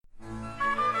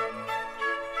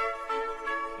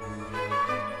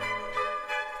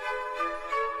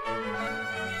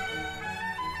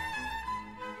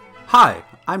Hi,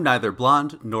 I'm neither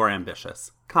blonde nor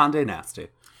ambitious. Condé Nasty.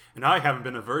 And I haven't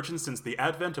been a virgin since the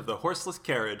advent of the horseless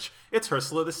carriage. It's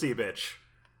Ursula the Sea Bitch.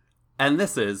 And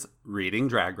this is Reading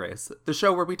Drag Race, the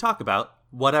show where we talk about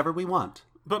whatever we want.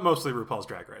 But mostly RuPaul's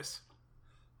Drag Race.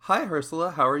 Hi,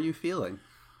 Ursula. How are you feeling?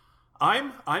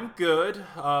 I'm good.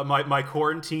 My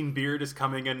quarantine beard is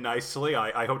coming in nicely.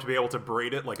 I hope to be able to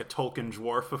braid it like a Tolkien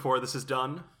dwarf before this is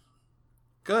done.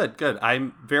 Good.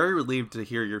 I'm very relieved to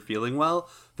hear you're feeling well.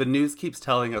 The news keeps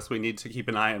telling us we need to keep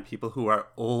an eye on people who are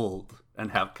old and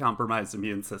have compromised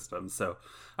immune systems, so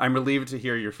I'm relieved to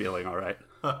hear you're feeling all right.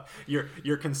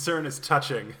 Your concern is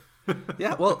touching.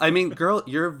 Yeah, well, I mean, girl,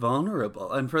 you're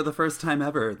vulnerable, and for the first time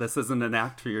ever, this isn't an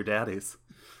act for your daddies.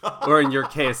 Or in your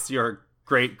case, your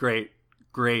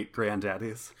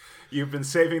great-great-great-granddaddies. You've been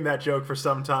saving that joke for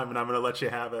some time, and I'm going to let you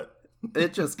have it.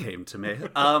 It just came to me.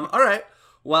 All right.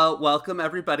 Well, welcome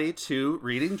everybody to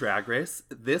Reading Drag Race.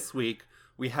 This week,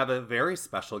 we have a very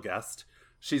special guest.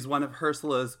 She's one of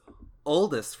Ursula's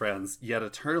oldest friends, yet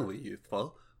eternally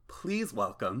youthful. Please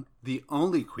welcome the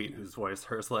only queen whose voice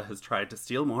Ursula has tried to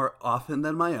steal more often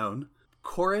than my own,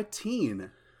 Cora Teen.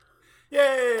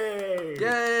 Yay!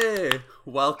 Yay!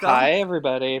 Welcome. Hi,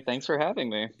 everybody. Thanks for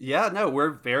having me. Yeah, no, we're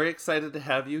very excited to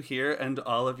have you here and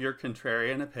all of your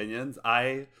contrarian opinions.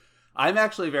 I'm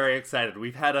actually very excited.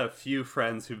 We've had a few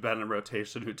friends who've been in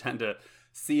rotation who tend to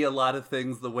see a lot of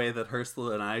things the way that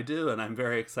Ursula and I do, and I'm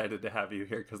very excited to have you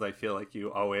here because I feel like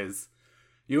you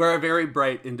are a very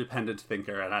bright, independent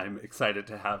thinker, and I'm excited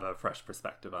to have a fresh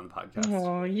perspective on the podcast.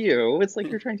 Oh, it's like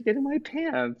you're trying to get in my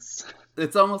pants.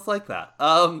 It's almost like that.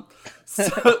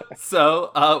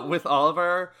 With all of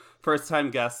our first-time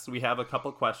guests, we have a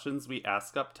couple questions we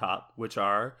ask up top, which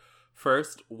are,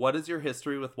 first, what is your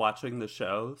history with watching the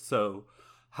show? So,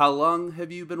 how long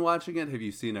have you been watching it? Have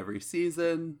you seen every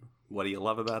season? What do you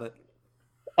love about it?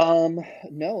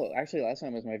 No, actually, last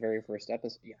time was my very first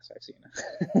episode. Yes, I've seen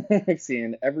it. I've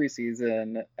seen every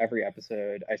season, every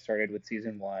episode. I started with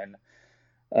season 1.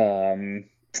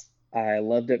 I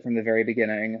loved it from the very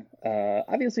beginning.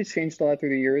 Obviously, it's changed a lot through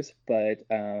the years, but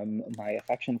my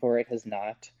affection for it has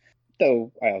not.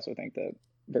 Though I also think that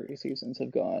various seasons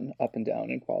have gone up and down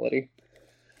in quality.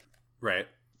 Right.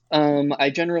 I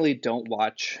generally don't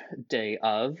watch day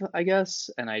of, I guess,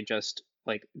 and I just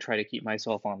try to keep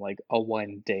myself on a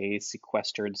 1-day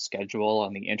sequestered schedule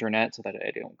on the internet so that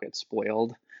I don't get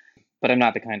spoiled. But I'm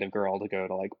not the kind of girl to go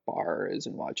to bars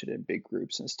and watch it in big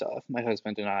groups and stuff. My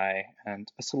husband and I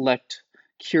and a select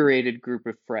curated group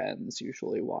of friends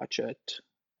usually watch it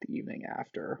the evening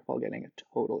after while getting it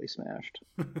totally smashed.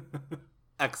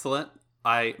 Excellent.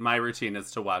 My routine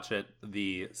is to watch it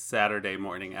the Saturday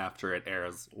morning after it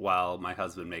airs while my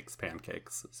husband makes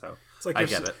pancakes. So I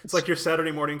get it. It's like your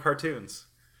Saturday morning cartoons.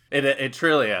 It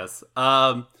truly is.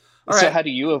 All right. How do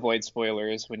you avoid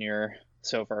spoilers when you're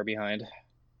so far behind?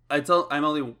 I'm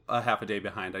only a half a day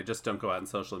behind. I just don't go out on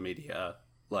social media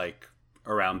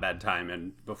around bedtime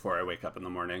and before I wake up in the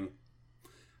morning.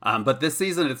 But this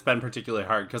season it's been particularly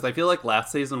hard because I feel like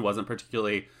last season wasn't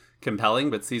particularly compelling,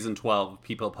 but season 12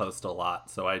 people post a lot,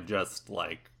 so I just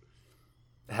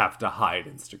have to hide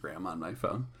Instagram on my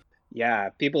phone. Yeah,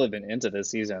 people have been into this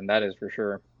season, that is for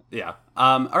sure. Yeah.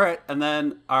 All right, and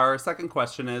then our second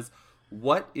question is,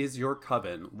 what is your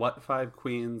coven? What 5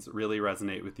 queens really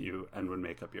resonate with you and would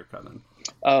make up your coven?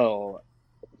 Oh,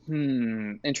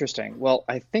 interesting. Well,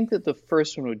 I think that the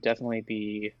first one would definitely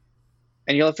be,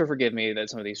 and you'll have to forgive me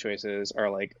that some of these choices are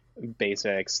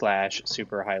basic /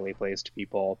 super highly placed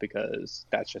people because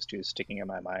that's just who's sticking in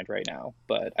my mind right now.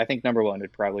 But I think number 1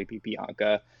 would probably be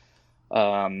Bianca.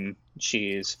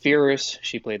 She's fierce.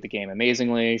 She played the game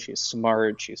amazingly. She's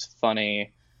smart. She's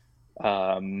funny.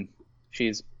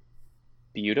 She's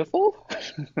beautiful.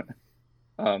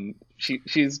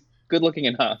 She's good looking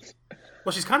enough.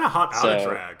 Well, she's kind of hot out of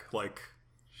drag.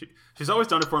 She's always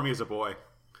done it for me as a boy.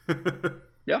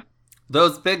 Yeah.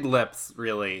 Those big lips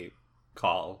really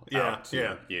call out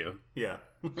to you. Yeah.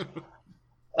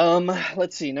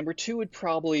 Let's see. Number 2 would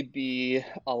probably be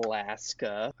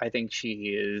Alaska. I think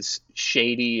she is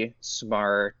shady,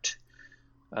 smart,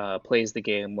 plays the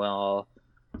game well.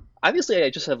 Obviously, I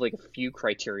just have a few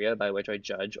criteria by which I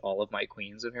judge all of my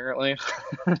queens, apparently.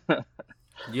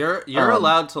 You're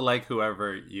allowed to like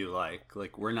whoever you like.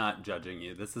 We're not judging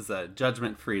you. This is a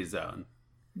judgment-free zone.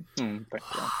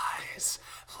 Lies.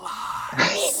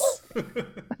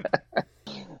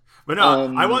 But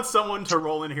no, I want someone to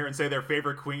roll in here and say their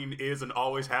favorite queen is and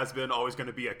always has been, always going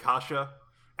to be Akasha,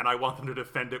 and I want them to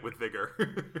defend it with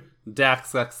vigor.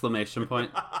 Dax exclamation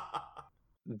point.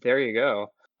 There you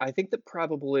go. I think that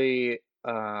probably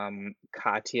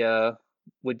Katya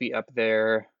would be up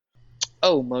there.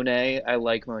 Oh, Monet. I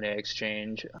like Monet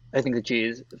Exchange. I think that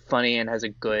she's funny and has a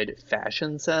good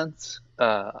fashion sense.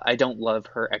 I don't love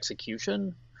her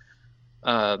execution.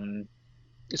 Um,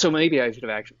 so maybe I should have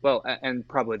actually. Well, and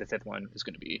probably the fifth one is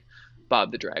going to be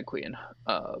Bob the Drag Queen,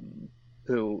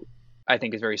 who I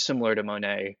think is very similar to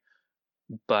Monet,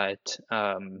 but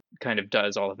kind of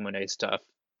does all of Monet's stuff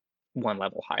one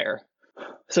level higher.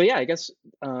 So yeah, I guess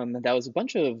that was a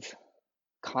bunch of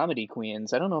comedy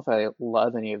queens. I don't know if I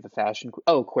love any of the fashion.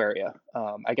 Oh, Aquaria.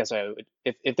 I guess I would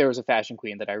if there was a fashion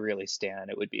queen that I really stan,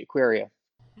 it would be Aquaria.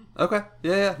 Okay,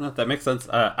 yeah, no, that makes sense.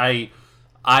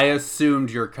 I assumed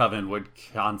your coven would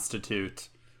constitute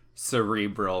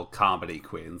cerebral comedy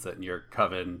queens, and your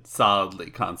coven solidly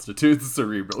constitutes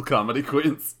cerebral comedy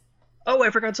queens. Oh, I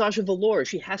forgot Sasha Velour.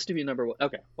 She has to be number one.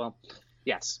 Okay, well,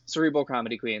 yes, cerebral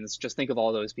comedy queens. Just think of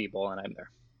all those people, and I'm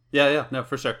there. Yeah, no,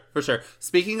 for sure, for sure.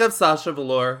 Speaking of Sasha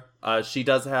Velour, she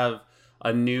does have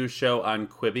a new show on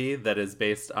Quibi that is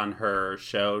based on her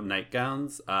show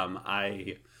Nightgowns.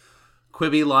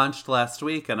 Quibi launched last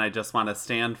week, and I just want to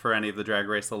stand for any of the Drag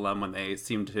Race alum when they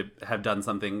seem to have done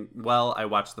something well. I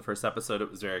watched the first episode;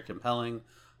 it was very compelling.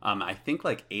 I think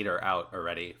like 8 are out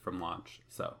already from launch.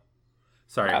 So,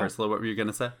 sorry, Wow. Ursula, what were you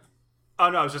gonna say? Oh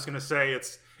no, I was just gonna say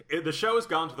the show has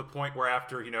gone to the point where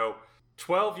after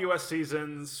 12 U.S.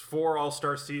 seasons, 4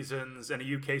 All-Star seasons, and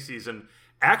a UK season,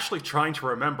 actually trying to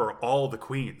remember all the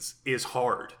queens is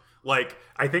hard. Like,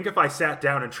 I think if I sat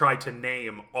down and tried to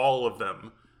name all of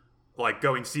them, like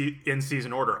going in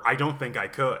season order, I don't think I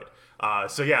could.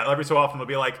 So yeah, every so often they'll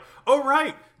be like, "Oh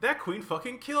right, that queen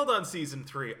fucking killed on season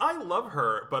 3. I love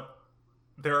her," but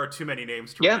there are too many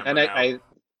names to Yeah, remember and now.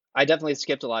 I definitely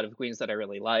skipped a lot of queens that I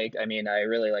really like. I mean, I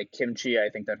really like Kimchi. I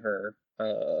think that her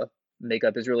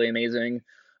makeup is really amazing.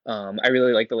 I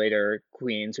really like the later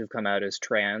queens who've come out as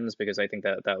trans because I think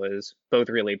that that was both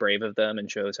really brave of them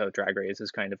and shows how Drag Race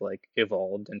has kind of like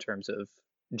evolved in terms of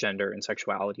gender and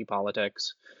sexuality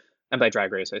politics. And by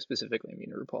Drag Race, I specifically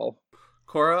mean RuPaul.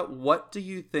 Cora, what do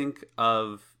you think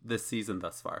of this season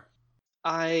thus far?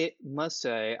 I must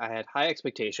say I had high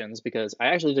expectations because I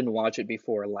actually didn't watch it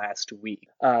before last week.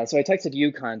 So I texted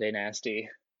you, Condé Nasty,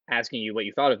 asking you what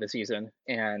you thought of the season,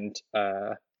 and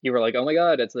you were like, "Oh my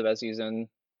God, it's the best season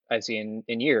I've seen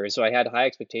in years." So I had high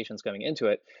expectations coming into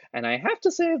it, and I have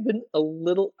to say I've been a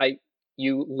little.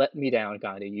 You let me down,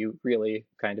 Condé. You really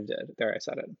kind of did. There, I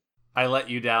said it. I let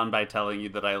you down by telling you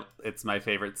that it's my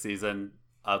favorite season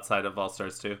outside of All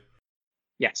Stars 2.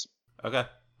 Yes. Okay.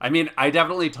 I mean, I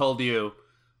definitely told you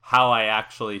how I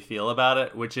actually feel about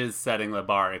it, which is setting the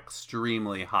bar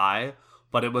extremely high,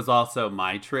 but it was also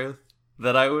my truth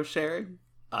that I was sharing.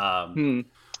 I mean,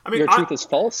 Your truth is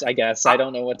false, I guess. I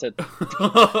don't know what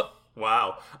to.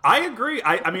 Wow. I agree.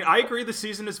 I mean, I agree the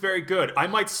season is very good. I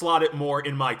might slot it more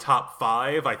in my top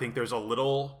 5. I think there's a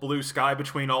little blue sky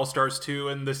between All Stars 2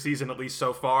 and this season, at least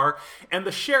so far. And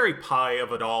the sherry pie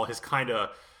of it all has kind of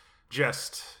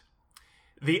just...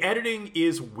 The editing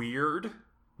is weird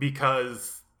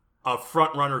because a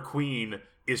frontrunner queen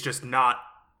is just not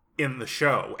in the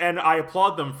show. And I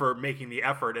applaud them for making the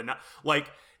effort. And,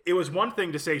 like... It was one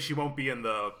thing to say she won't be in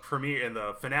the premiere, in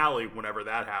the finale, whenever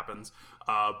that happens.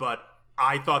 But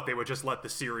I thought they would just let the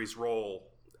series roll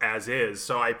as is.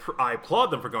 So I applaud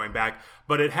them for going back.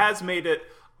 But it has made it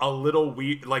a little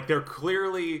weird. Like, they're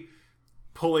clearly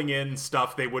pulling in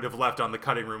stuff they would have left on the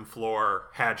cutting room floor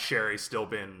had Sherry still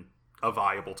been a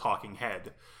viable talking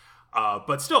head.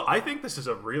 But still, I think this is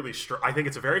a really I think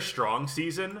it's a very strong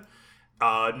season.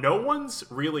 No one's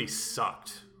really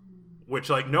sucked. Which,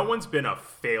 like, no one's been a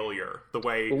failure the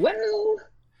way... Well...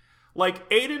 Like,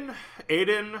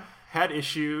 Aiden had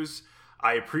issues.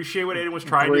 I appreciate what Aiden was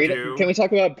trying Brita, to do. Can we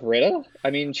talk about Britta? I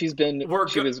mean, she's been... We're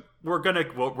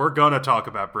gonna talk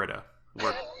about Britta.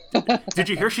 Did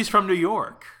you hear she's from New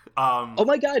York? Oh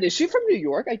my God, is she from New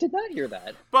York? I did not hear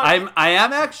that. But I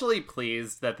am actually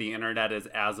pleased that the internet is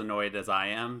as annoyed as I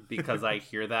am, because I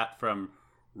hear that from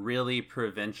really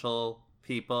provincial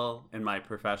people in my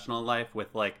professional life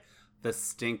with, like, the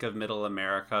stink of middle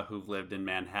America who've lived in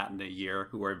Manhattan a year,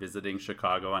 who are visiting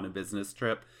Chicago on a business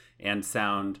trip and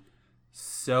sound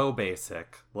so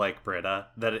basic like Britta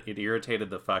that it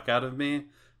irritated the fuck out of me,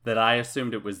 that I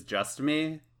assumed it was just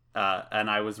me. And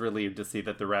I was relieved to see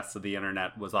that the rest of the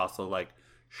internet was also like,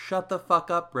 shut the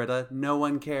fuck up, Britta. No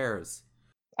one cares.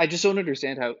 I just don't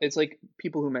understand how it's like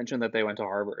people who mention that they went to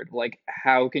Harvard. Like,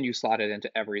 how can you slot it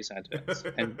into every sentence?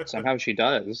 And somehow she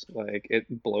does. Like, it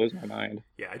blows my mind.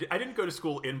 Yeah, I didn't go to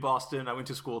school in Boston. I went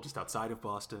to school just outside of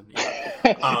Boston.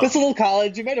 Yeah. This little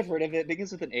college, you might have heard of it.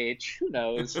 Begins with an H. Who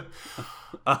knows?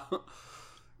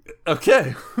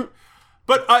 Okay.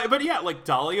 But yeah, like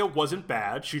Dahlia wasn't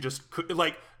bad. She just could,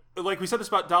 like we said this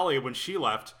about Dahlia when she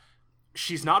left.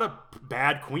 She's not a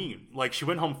bad queen. Like, she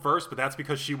went home first, but that's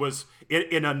because she was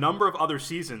in a number of other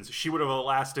seasons. She would have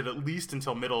lasted at least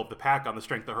until middle of the pack on the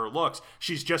strength of her looks.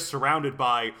 She's just surrounded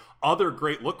by other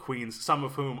great look queens, some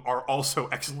of whom are also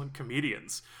excellent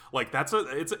comedians. Like,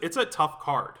 it's a tough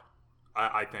card,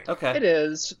 I think. Okay, It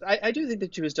is. I do think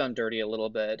that she was done dirty a little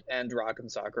bit, and Rock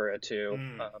and Sakura too.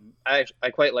 I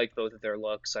quite liked both of their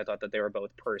looks. I thought that they were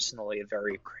both personally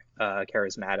very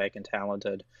charismatic and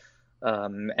talented.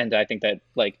 And I think that,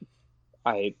 like,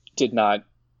 I did not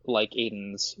like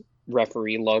Aiden's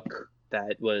referee look.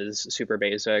 That was super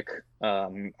basic.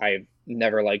 I've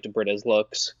never liked Britta's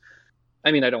looks.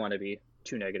 I mean, I don't want to be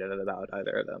too negative about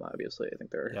either of them, obviously. I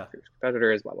think they're fierce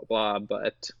competitors, blah, blah, blah.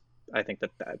 But I think that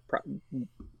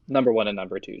number 1 and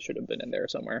number 2 should have been in there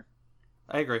somewhere.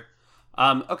 I agree.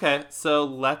 Okay, so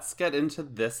let's get into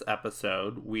this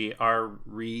episode. We are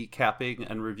recapping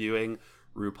and reviewing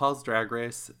RuPaul's Drag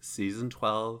Race, Season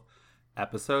 12,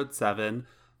 Episode 7,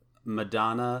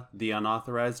 Madonna, the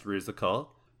Unauthorized Rusical.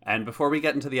 And before we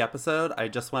get into the episode, I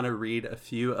just want to read a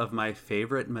few of my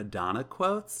favorite Madonna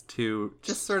quotes to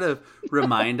just sort of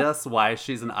remind us why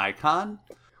she's an icon.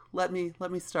 Let me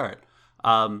start.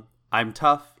 I'm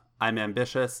tough, I'm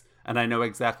ambitious, and I know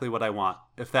exactly what I want.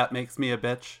 If that makes me a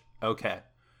bitch, okay.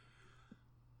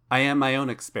 I am my own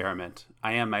experiment.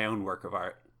 I am my own work of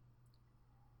art.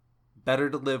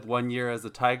 Better to live 1 year as a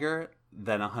tiger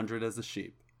than 100 as a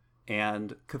sheep.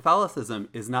 And Catholicism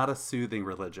is not a soothing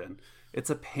religion. It's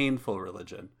a painful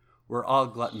religion. We're all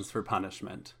gluttons for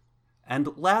punishment.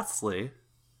 And lastly,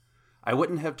 I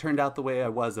wouldn't have turned out the way I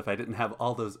was if I didn't have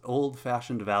all those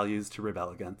old-fashioned values to rebel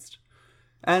against.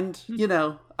 And, you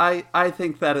know, I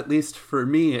think that at least for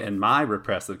me and my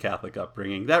repressive Catholic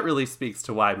upbringing, that really speaks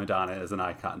to why Madonna is an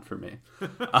icon for me.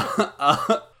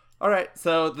 All right,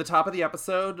 so the top of the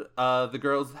episode, the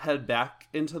girls head back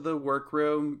into the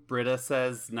workroom. Britta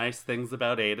says nice things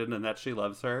about Aiden and that she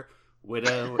loves her.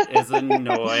 Widow is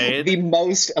annoyed.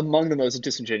 Among the most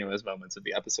disingenuous moments of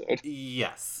the episode.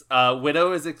 Yes.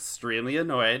 Widow is extremely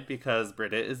annoyed because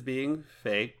Britta is being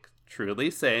fake. Truly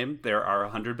same. There are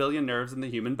 100 billion nerves in the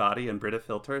human body, and Britta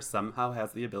Filter somehow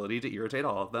has the ability to irritate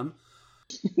all of them.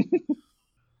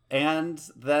 And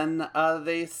then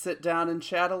they sit down and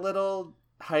chat a little.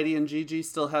 Heidi and Gigi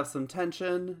still have some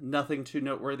tension. Nothing too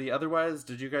noteworthy otherwise.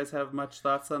 Did you guys have much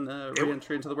thoughts on the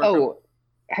re-entry into the workroom? Oh,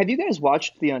 have you guys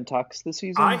watched the Untucked this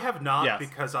season? I have not, Yes.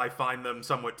 because I find them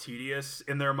somewhat tedious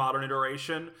in their modern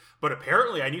iteration. But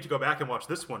apparently I need to go back and watch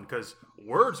this one because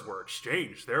words were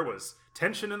exchanged. There was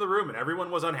tension in the room and everyone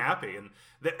was unhappy. And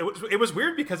it was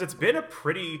weird because it's been a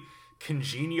pretty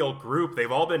congenial group.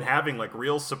 They've all been having like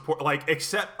real support, like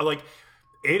except like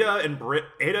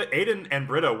Aiden and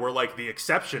Britta were like the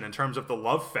exception in terms of the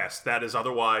love fest that is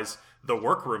otherwise the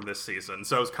workroom this season.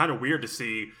 So it's kind of weird to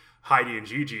see Heidi and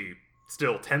Gigi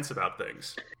still tense about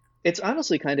things. It's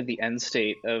honestly kind of the end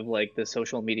state of like the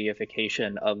social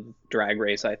mediaification of Drag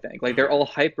Race, I think. Like, they're all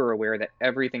hyper aware that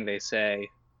everything they say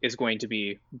is going to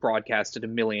be broadcasted a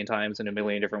million times in a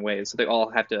million different ways. So they all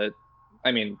have to,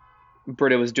 I mean,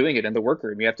 Britta was doing it in the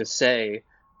workroom. You have to say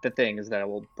the things that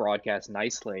will broadcast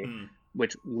nicely,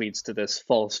 which leads to this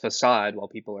false facade while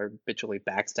people are bitchily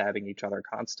backstabbing each other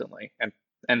constantly.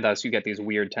 And thus you get these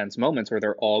weird tense moments where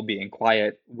they're all being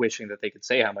quiet, wishing that they could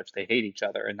say how much they hate each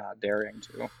other and not daring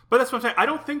to. But that's what I'm saying. I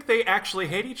don't think they actually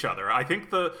hate each other. I think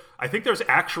there's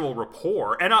actual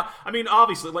rapport. And I mean,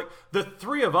 obviously, like the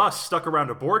three of us stuck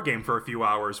around a board game for a few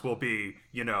hours will be,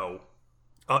 you know,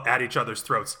 at each other's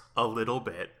throats a little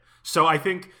bit. So I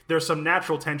think there's some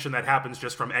natural tension that happens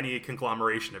just from any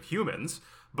conglomeration of humans.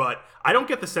 But I don't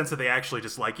get the sense that they actually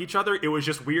dislike each other. It was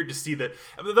just weird to see that,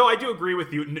 though I do agree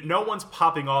with you, no one's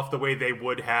popping off the way they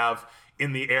would have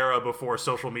in the era before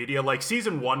social media. Like,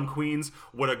 season 1 queens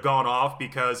would have gone off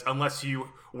because unless you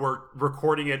were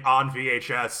recording it on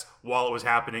VHS while it was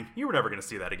happening, you were never going to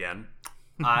see that again.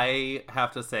 I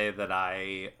have to say that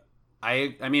I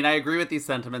mean, I agree with these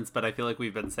sentiments, but I feel like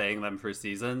we've been saying them for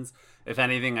seasons. If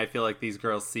anything, I feel like these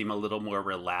girls seem a little more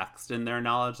relaxed in their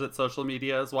knowledge that social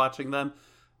media is watching them.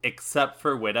 Except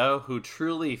for Widow, who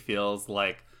truly feels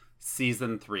like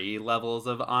season 3 levels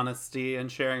of honesty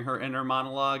and sharing her inner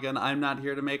monologue and I'm not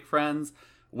here to make friends,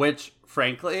 which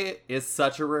frankly is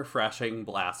such a refreshing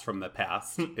blast from the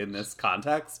past in this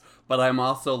context. But I'm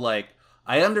also like,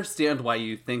 I understand why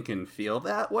you think and feel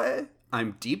that way.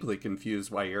 I'm deeply confused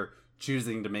why you're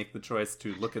choosing to make the choice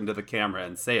to look into the camera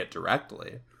and say it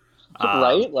directly.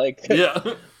 Right? Like,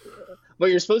 yeah. what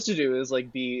you're supposed to do is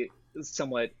like be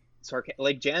somewhat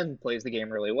like Jan plays the game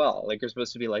really well. Like you're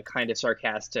supposed to be like kind of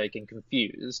sarcastic and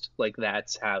confused. Like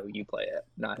that's how you play it.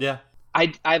 Not Yeah.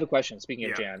 I have a question. Speaking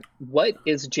of Yeah. Jan, what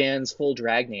is Jan's full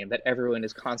drag name that everyone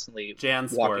is constantly Jan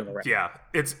walking Sport. around? Yeah,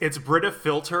 it's Brita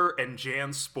Filter and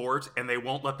Jan Sport, and they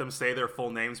won't let them say their full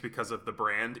names because of the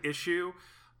brand issue.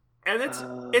 And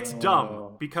it's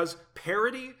dumb because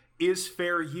parody is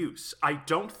fair use. I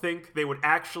don't think they would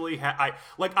actually have.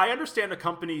 I understand a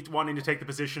company wanting to take the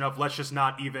position of let's just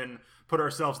not even put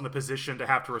ourselves in the position to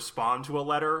have to respond to a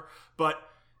letter, but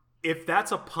if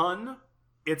that's a pun,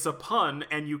 it's a pun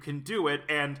and you can do it,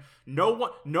 and no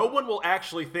one will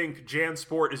actually think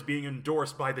JanSport is being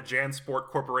endorsed by the JanSport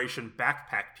Corporation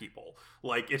backpack people.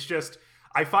 Like, it's just,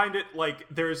 I find it like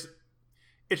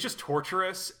it's just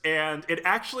torturous, and it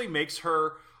actually makes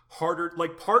her harder.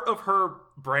 Like, part of her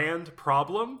brand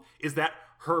problem is that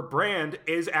her brand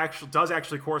does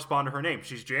actually correspond to her name.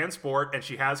 She's JanSport, and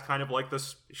she has kind of like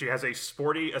this. She has a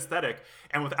sporty aesthetic,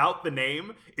 and without the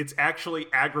name, it's actually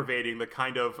aggravating the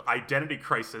kind of identity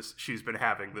crisis she's been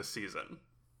having this season.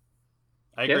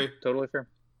 I agree. Yeah, totally fair.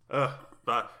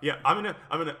 But yeah, I'm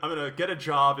gonna get a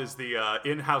job as the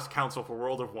in-house counsel for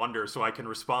World of Wonder, so I can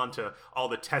respond to all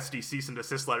the testy cease and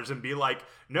desist letters and be like,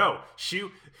 no,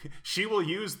 she will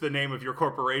use the name of your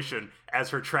corporation as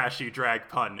her trashy drag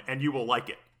pun, and you will like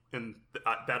it, and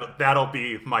that'll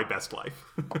be my best life.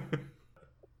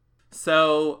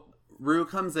 So Rue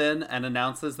comes in and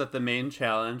announces that the main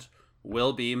challenge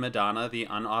will be Madonna, the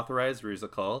unauthorized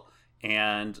Rusical,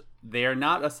 and they are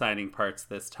not assigning parts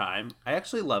this time. I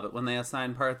actually love it when they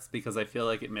assign parts because I feel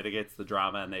like it mitigates the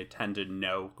drama and they tend to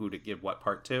know who to give what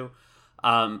part to.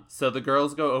 So the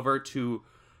girls go over to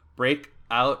break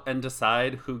out and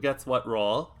decide who gets what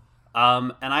role.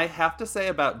 And I have to say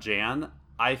about Jan,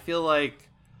 I feel like,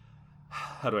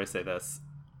 how do I say this?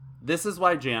 This is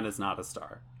why Jan is not a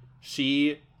star.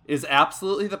 She is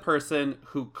absolutely the person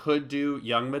who could do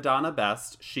young Madonna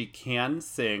best. She can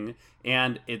sing,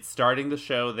 and it's starting to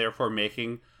show, therefore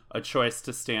making a choice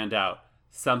to stand out.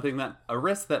 A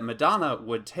risk that Madonna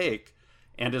would take,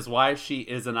 and is why she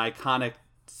is an iconic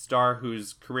star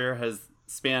whose career has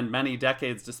spanned many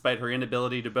decades despite her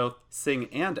inability to both sing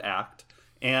and act.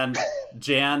 And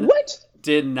Jan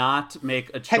did not make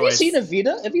a choice. Have you seen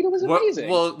Evita? Evita was amazing.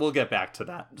 We'll get back to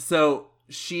that. So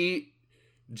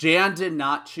Jan did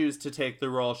not choose to take the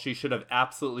role she should have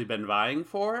absolutely been vying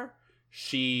for.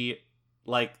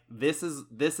 This is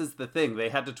the thing. They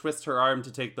had to twist her arm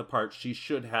to take the part she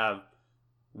should have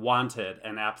wanted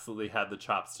and absolutely had the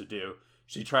chops to do.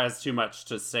 She tries too much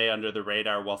to stay under the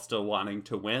radar while still wanting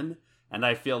to win. And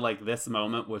I feel like this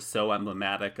moment was so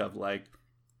emblematic of like,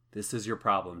 this is your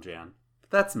problem, Jan.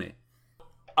 That's me.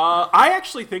 I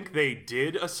actually think they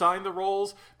did assign the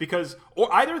roles because,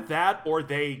 or either that, or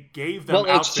they gave them. Well,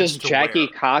 it's just Jackie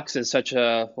Cox is such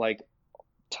a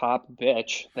top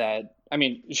bitch that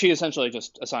she essentially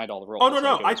just assigned all the roles. Oh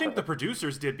no! I think the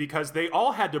producers did because they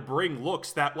all had to bring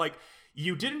looks that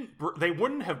they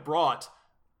wouldn't have brought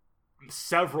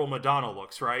several Madonna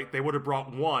looks, right? They would have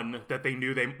brought one that they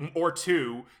knew or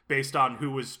two based on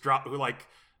who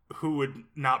would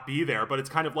not be there. But it's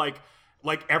kind of like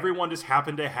everyone just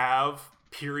happened to have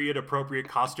period appropriate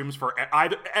costumes for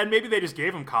either, and maybe they just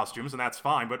gave them costumes and that's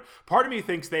fine. But part of me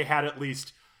thinks they had at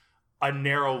least a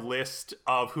narrow list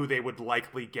of who they would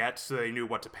likely get so they knew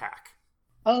what to pack.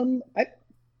 I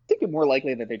think it's more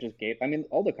likely that they just gave.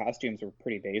 All the costumes were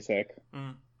pretty basic.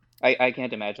 Mm. I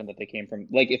can't imagine that they came from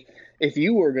if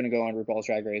you were going to go on RuPaul's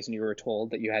Drag Race and you were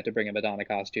told that you had to bring a Madonna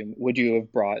costume, would you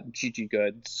have brought Gigi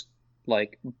Good's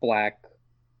black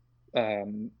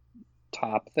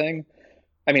top thing?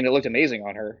 It looked amazing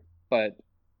on her, but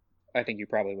I think you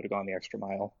probably would have gone the extra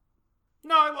mile.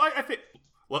 No, I think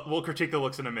we'll critique the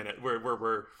looks in a minute.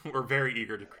 We're very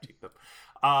eager to critique them.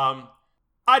 I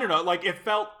don't know.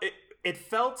 It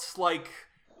felt like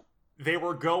they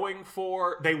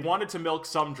wanted to milk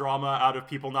some drama out of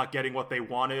people not getting what they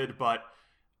wanted, but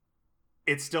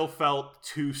it still felt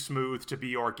too smooth to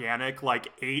be organic.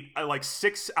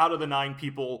 6 out of the 9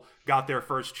 people got their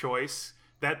first choice.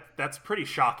 That's pretty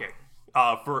shocking.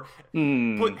 Have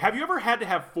you ever had to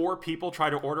have 4 people try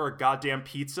to order a goddamn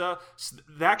pizza?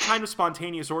 That kind of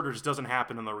spontaneous order just doesn't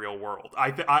happen in the real world.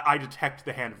 I detect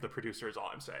the hand of the producer is all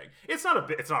I'm saying. It's not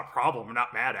a problem. I'm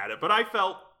not mad at it, but I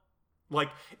felt like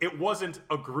it wasn't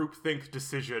a groupthink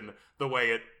decision the way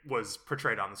it was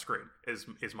portrayed on the screen is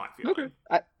my feeling.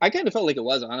 Okay. I kind of felt like it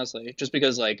was, honestly, just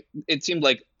because it seemed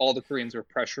like all the Koreans were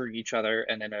pressuring each other,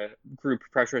 and in a group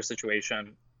pressure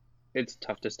situation, it's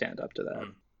tough to stand up to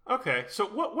that. Okay, so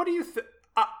what do you think?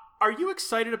 Are you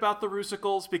excited about the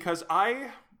Rusicals? Because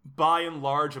I, by and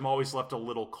large, am always left a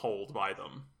little cold by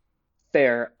them.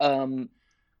 Fair.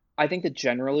 I think that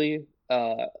generally,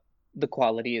 the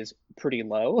quality is pretty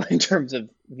low in terms of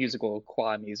musical,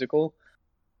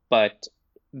 but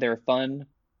they're fun.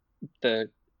 The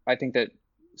I think that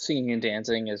singing and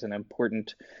dancing is an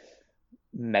important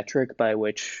metric by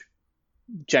which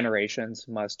generations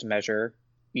must measure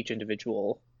each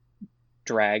individual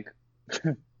drag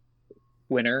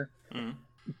winner. Mm.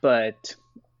 But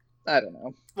I don't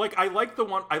know. Like, I like the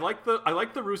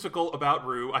Rusical about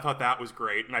Rue. I thought that was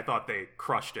great, and I thought they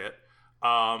crushed it.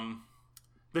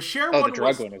 The Cher one The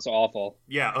drug one is awful.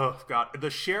 Yeah, oh god. The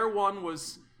Cher one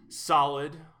was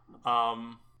solid. I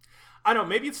don't know,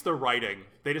 maybe it's the writing.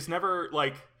 They just never,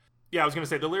 like, yeah, I was gonna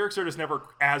say, the lyrics are just never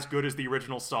as good as the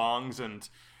original songs, and,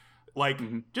 like,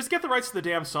 just get the rights to the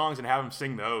damn songs and have them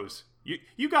sing those.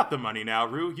 You got the money now,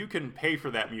 Rue. You can pay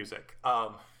for that music.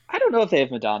 I don't know if they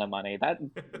have Madonna money.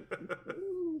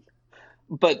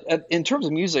 But in terms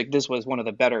of music, this was one of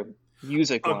the better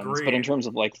music ones. Agreed. But in terms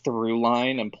of like through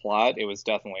line and plot, it was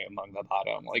definitely among the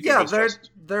bottom. Like, yeah, it was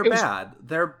they're bad.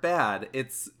 They're bad.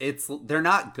 It's they're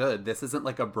not good. This isn't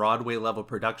like a Broadway level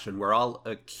production. We're all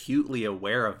acutely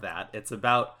aware of that. It's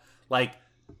about, like,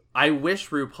 I wish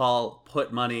RuPaul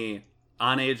put money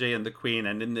on AJ and the Queen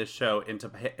and in this show into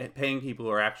paying people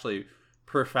who are actually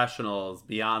professionals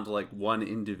beyond like one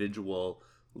individual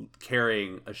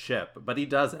carrying a ship, but he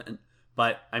doesn't.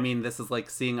 But I mean, this is like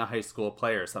seeing a high school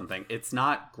play or something. It's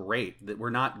not great. That we're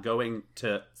not going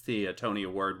to see a Tony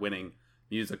Award winning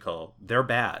musical. They're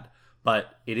bad,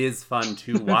 but it is fun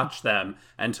to watch them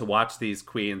and to watch these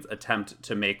queens attempt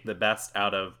to make the best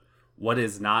out of what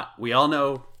is not. We all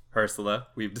know Ursula.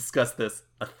 We've discussed this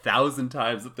 1,000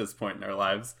 times at this point in our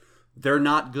lives. They're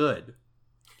not good.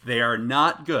 They are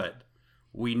not good.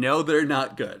 We know they're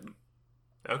not good.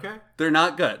 Okay. They're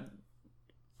not good.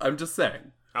 I'm just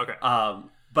saying. Okay.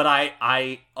 But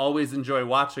I always enjoy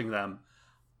watching them.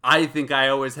 I think I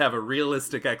always have a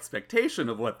realistic expectation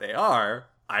of what they are.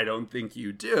 I don't think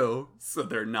you do, so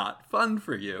they're not fun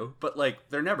for you. But, like,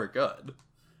 they're never good.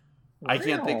 I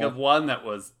can't think of one that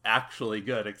was actually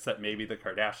good, except maybe the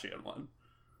Kardashian one.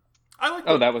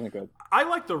 That wasn't good. I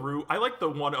like the Rue. I like the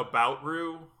one about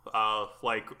Rue.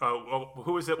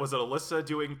 Who is it? Was it Alyssa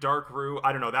doing Dark Rue?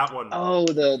 I don't know, that one. Oh,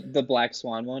 the Black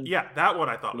Swan one. Yeah, that one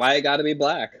I thought. Why it gotta be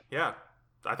black? Yeah,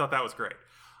 I thought that was great.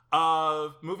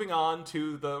 Moving on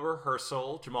to the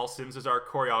rehearsal. Jamal Sims is our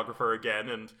choreographer again,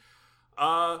 and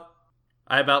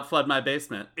I about flood my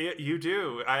basement. You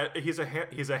do. He's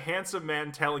a handsome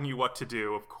man telling you what to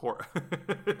do, of course.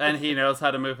 And he knows how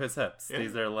to move his hips. Yeah.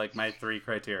 These are like my 3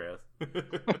 criteria.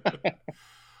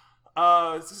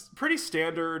 It's pretty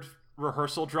standard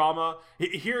rehearsal drama.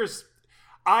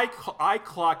 I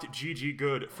clocked Gigi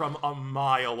Good from a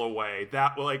mile away.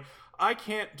 That, like, I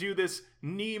can't do this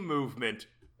knee movement.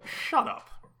 Shut up.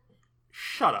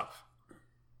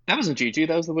 That wasn't Gigi.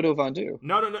 That was the Widow Von Du.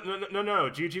 No.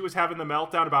 Gigi was having the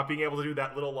meltdown about being able to do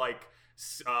that little, like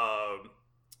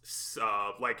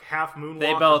half moonwalk.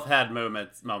 They both had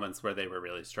moments where they were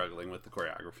really struggling with the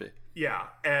choreography. Yeah,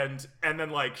 and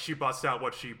then, like, she busts out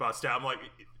what she busts out. I'm like,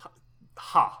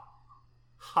 ha.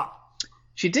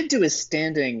 She did do a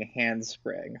standing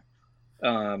handspring.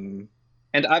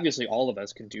 And obviously all of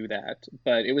us can do that,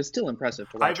 but it was still impressive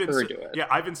to watch her do it. Yeah,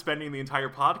 I've been spending the entire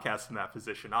podcast in that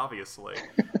position, obviously.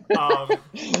 Oh,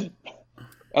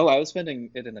 I was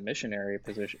spending it in the missionary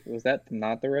position. Was that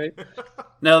not the right?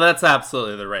 No, that's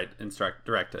absolutely the right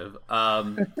directive.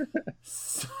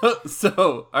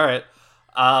 So all right.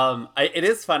 It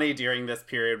is funny during this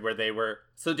period where they were...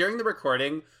 So during the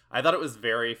recording, I thought it was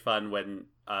very fun when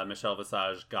Michelle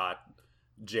Visage got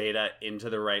Jada into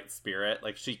the right spirit.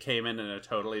 Like, she came in a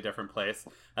totally different place,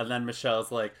 and then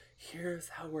Michelle's like, here's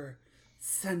how we're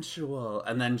sensual,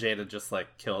 and then Jada just,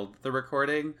 like, killed the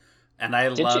recording, and I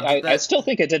loved that. I still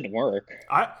think it didn't work.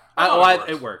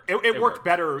 It worked. It worked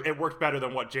better. It worked better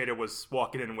than what Jada was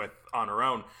walking in with on her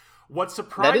own. What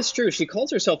surprised... That is true. She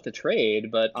calls herself the trade,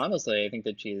 but honestly, I think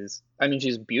that she's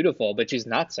beautiful, but she's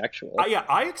not sexual.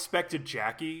 I expected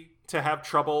Jackie to have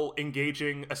trouble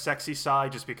engaging a sexy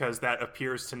side, just because that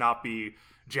appears to not be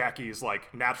Jackie's,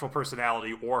 like, natural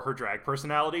personality or her drag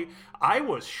personality. I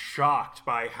was shocked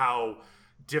by how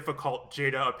difficult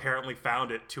Jada apparently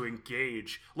found it to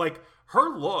engage. Like, her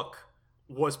look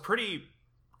was pretty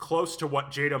close to what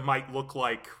Jada might look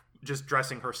like just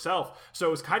dressing herself. So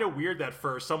it was kind of weird that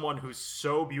for someone who's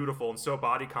so beautiful and so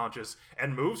body conscious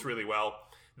and moves really well,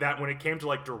 that when it came to,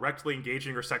 like, directly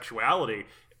engaging her sexuality,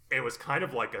 it was kind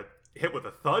of like a hit with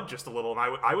a thud just a little,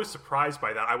 and I was surprised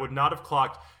by that. I would not have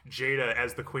clocked Jada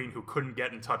as the queen who couldn't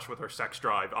get in touch with her sex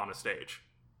drive on a stage.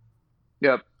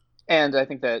 Yep. And I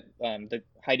think that the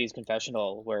Heidi's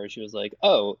confessional, where she was like,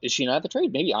 "Oh, is she not the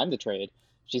trade? Maybe I'm the trade."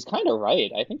 She's kind of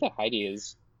right. I think that Heidi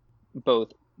is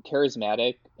both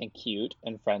charismatic and cute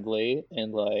and friendly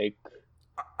and like.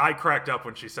 I cracked up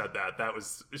when she said that. That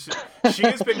was she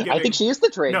has been giving. I think she is the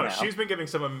trade No, now. she's been giving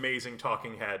some amazing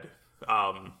talking head.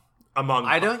 Among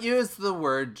I don't use the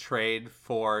word trade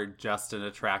for just an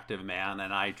attractive man,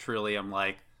 and I truly am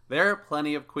like, there are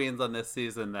plenty of queens on this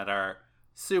season that are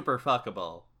super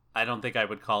fuckable. I don't think I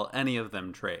would call any of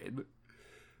them trade.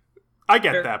 I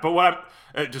get that, but what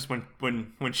just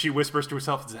when she whispers to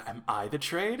herself, "Am I the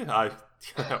trade?"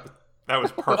 That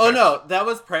was perfect. Oh no, that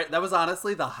was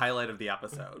honestly the highlight of the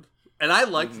episode, and I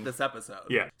liked this episode.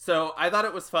 Yeah. So I thought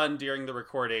it was fun during the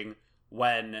recording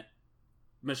when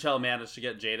Michelle managed to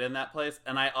get Jada in that place,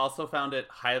 and I also found it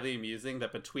highly amusing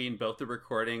that between both the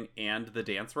recording and the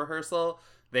dance rehearsal,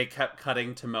 they kept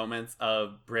cutting to moments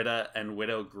of Britta and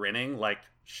Widow grinning like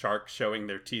sharks showing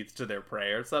their teeth to their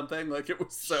prey or something. Like it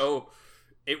was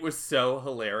so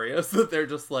hilarious that they're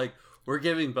just like, we're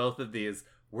giving both of these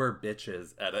 "we're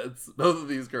bitches" edits. Both of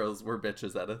these girls were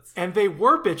bitches edits. And they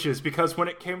were bitches because when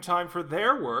it came time for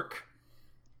their work,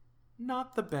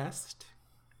 not the best.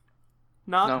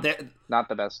 Not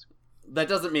the best. That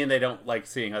doesn't mean they don't like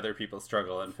seeing other people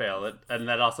struggle and fail. And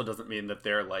that also doesn't mean that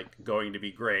they're like going to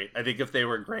be great. I think if they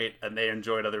were great and they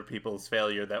enjoyed other people's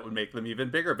failure, that would make them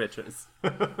even bigger bitches.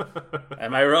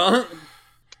 Am I wrong?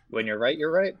 When you're right,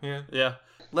 you're right. Yeah.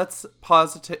 Let's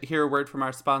pause to hear a word from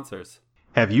our sponsors.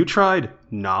 Have you tried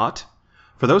not?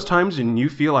 For those times when you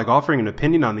feel like offering an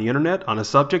opinion on the internet on a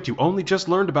subject you only just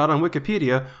learned about on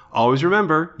Wikipedia, always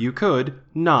remember you could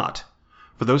not.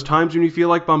 For those times when you feel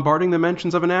like bombarding the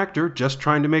mentions of an actor just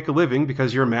trying to make a living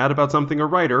because you're mad about something a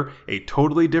writer, a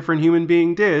totally different human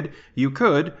being, did, you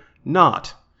could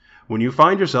not. When you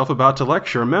find yourself about to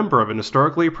lecture a member of an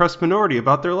historically oppressed minority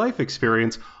about their life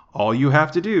experience, all you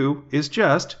have to do is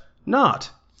just not.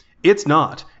 It's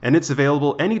not, and it's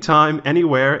available anytime,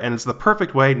 anywhere, and it's the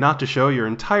perfect way not to show your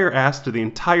entire ass to the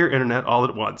entire internet all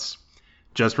at once.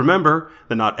 Just remember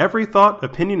that not every thought,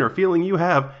 opinion, or feeling you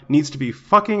have needs to be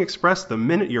fucking expressed the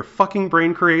minute your fucking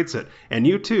brain creates it, and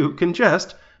you too can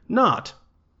just not.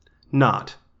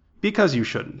 Not. Because you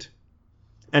shouldn't.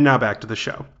 And now back to the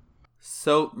show.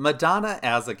 So, Madonna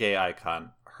as a gay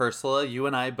icon. Ursula, you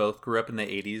and I both grew up in the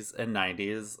 80s and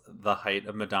 90s, the height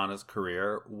of Madonna's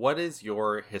career. What is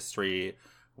your history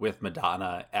with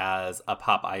Madonna as a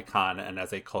pop icon and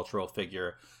as a cultural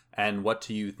figure? And what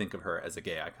do you think of her as a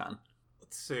gay icon?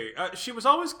 Let's see. She was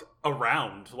always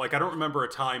around. Like, I don't remember a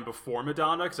time before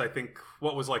Madonna, because I think,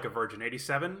 what was like a Virgin,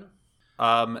 87?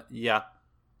 Yeah.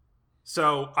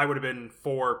 So I would have been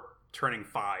 4 turning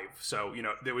 5. So,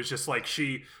 it was just like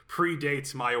she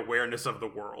predates my awareness of the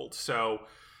world. So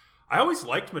I always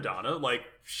liked Madonna. Like,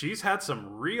 she's had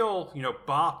some real,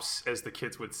 bops, as the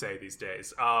kids would say these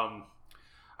days.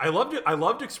 I loved it. I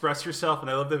loved Express Yourself, and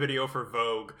I love the video for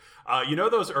Vogue.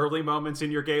 Those early moments in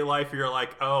your gay life where you're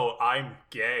like, oh, I'm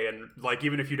gay. And like,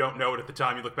 even if you don't know it at the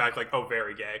time, you look back like, oh,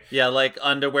 very gay. Yeah, like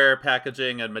underwear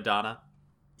packaging and Madonna.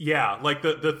 Yeah, like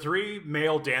the 3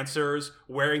 male dancers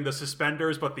wearing the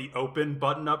suspenders but the open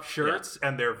button-up shirts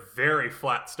and their very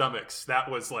flat stomachs. That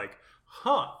was like,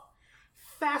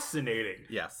 fascinating.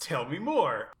 Yes. Tell me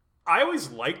more. I always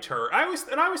liked her. I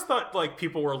always thought like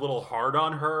people were a little hard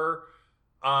on her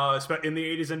in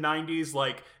the 80s and 90s.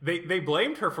 Like they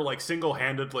blamed her for like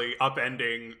single-handedly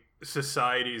upending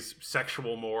society's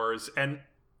sexual mores, and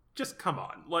just come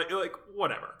on. Like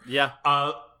whatever. Yeah.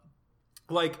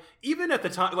 Like, even at the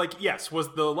time, like, yes,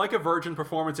 was the Like a Virgin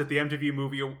performance at the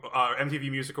MTV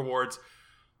Music Awards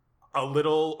a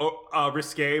little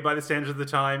risque by the standards of the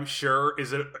time? Sure.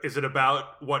 Is it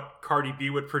about what Cardi B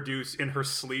would produce in her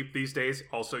sleep these days?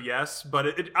 Also, yes.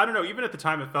 But I don't know, even at the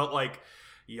time, it felt like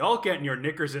y'all getting your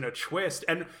knickers in a twist.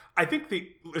 And I think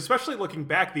especially looking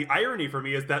back, the irony for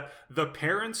me is that the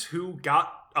parents who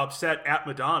got upset at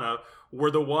Madonna were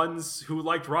the ones who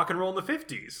liked rock and roll in the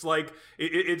 50s. Like,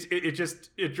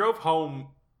 it drove home,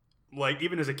 like,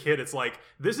 even as a kid, it's like,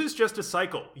 this is just a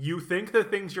cycle. You think the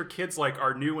things your kids like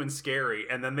are new and scary,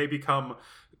 and then they become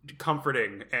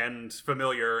comforting and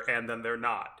familiar, and then they're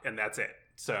not, and that's it.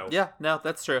 So yeah, no,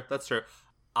 that's true.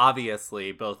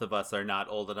 Obviously, both of us are not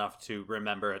old enough to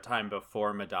remember a time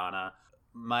before Madonna.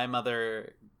 My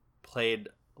mother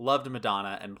loved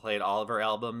Madonna and played all of her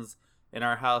albums in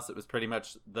our house. It was pretty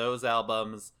much those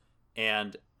albums,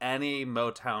 and any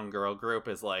Motown girl group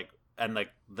is like, and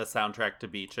like the soundtrack to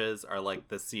Beaches are like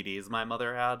the CDs my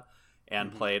mother had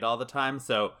and played all the time.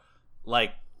 So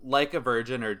like a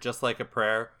Virgin or Just Like a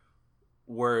Prayer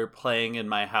were playing in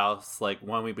my house, like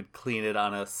when we would clean it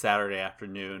on a Saturday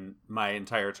afternoon, my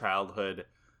entire childhood.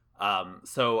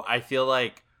 So I feel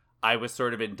like I was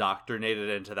sort of indoctrinated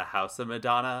into the house of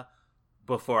Madonna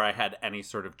before I had any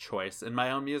sort of choice in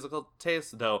my own musical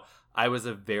taste, though I was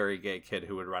a very gay kid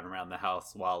who would run around the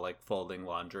house while like folding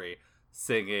laundry,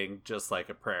 singing Just Like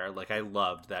a Prayer. Like, I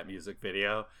loved that music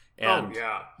video. And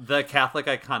the Catholic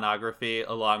iconography,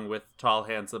 along with tall,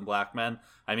 handsome black men,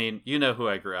 I mean, you know who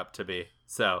I grew up to be.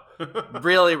 So,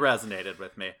 really resonated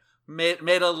with me.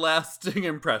 Made a lasting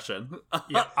impression.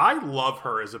 Yeah, I love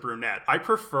her as a brunette. I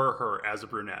prefer her as a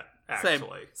brunette,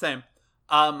 actually. Same.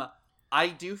 I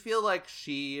do feel like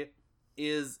she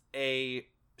is a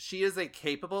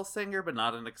capable singer, but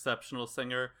not an exceptional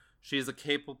singer. She is a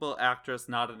capable actress,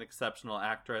 not an exceptional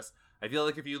actress. I feel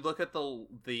like if you look at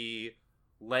the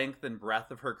length and breadth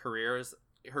of her career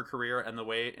and the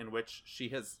way in which she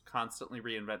has constantly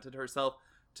reinvented herself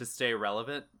to stay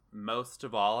relevant, most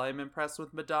of all, I'm impressed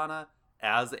with Madonna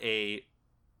as a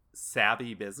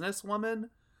savvy businesswoman.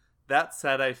 That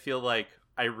said, I feel like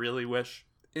I really wish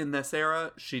in this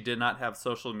era she did not have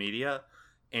social media,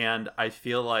 and I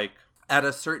feel like at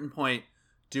a certain point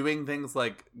doing things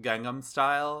like Gangnam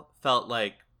Style felt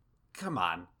like, come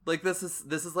on, like this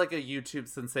is like a YouTube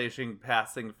sensation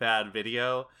passing fad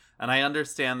video, and I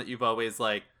understand that you've always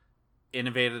like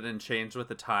innovated and changed with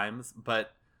the times,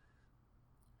 but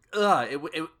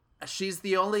she's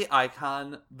the only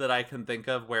icon that I can think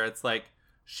of where it's like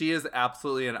she is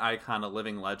absolutely an icon, a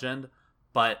living legend,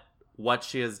 but what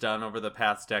she has done over the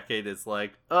past decade is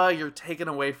like, you're taken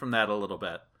away from that a little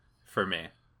bit for me.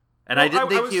 And well, I didn't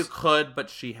think you could, but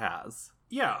she has.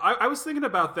 Yeah, I was thinking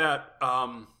about that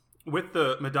with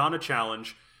the Madonna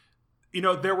challenge. You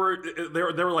know, there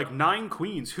were like 9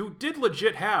 queens who did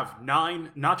legit have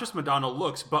 9, not just Madonna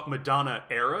looks, but Madonna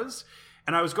eras.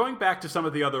 And I was going back to some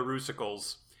of the other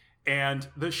Rusicals, and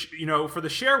for the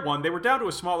Cher one, they were down to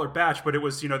a smaller batch, but it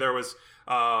was, there was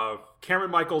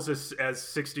Cameron Michaels as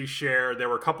 60s Cher, there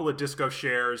were a couple of disco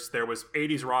Chers, there was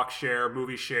 80s rock Cher,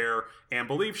 movie Cher, and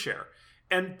Believe Cher.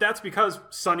 And that's because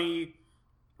Sunny,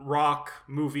 rock,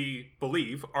 movie,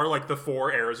 Believe are like the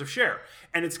 4 eras of Cher.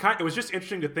 And it was just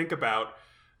interesting to think about,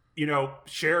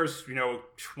 Cher's,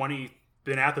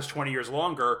 been at this 20 years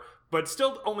longer, but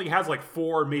still only has like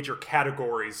 4 major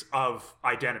categories of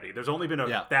identity. There's only been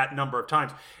that number of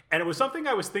times. And it was something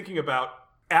I was thinking about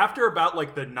after about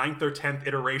like the 9th or 10th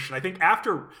iteration. I think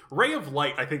after Ray of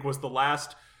Light, I think was the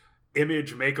last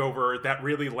image makeover that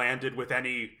really landed with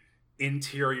any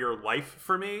interior life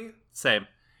for me. Same.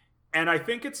 And I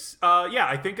think it's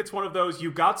one of those,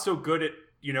 you got so good at,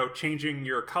 changing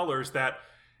your colors that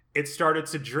it started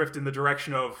to drift in the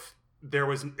direction of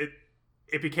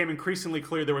it became increasingly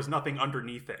clear there was nothing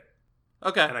underneath it.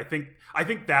 Okay. And I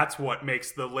think that's what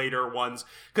makes the later ones,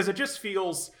 because it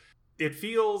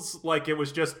feels like it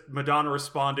was just Madonna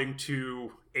responding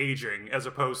to aging as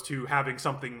opposed to having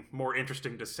something more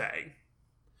interesting to say.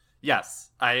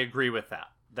 Yes, I agree with that.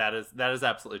 That is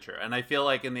absolutely true. And I feel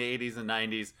like in the 80s and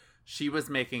 90s, she was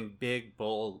making big,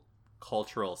 bold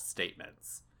cultural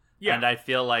statements. Yeah. And I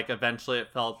feel like eventually it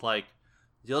felt like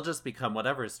you'll just become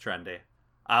whatever's trendy.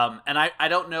 And I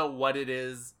don't know what it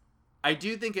is. I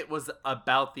do think it was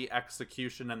about the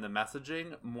execution and the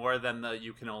messaging more than the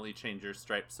you can only change your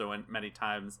stripes so many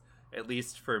times, at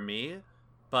least for me.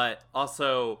 But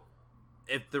also,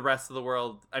 if the rest of the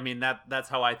world, I mean, that's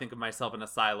how I think of myself in a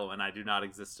silo, and I do not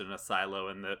exist in a silo,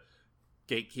 and the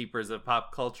gatekeepers of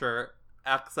pop culture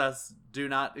access do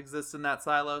not exist in that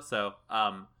silo. So,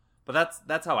 but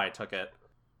that's how I took it.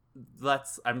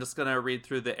 I'm just going to read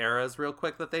through the eras real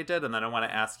quick that they did, and then I want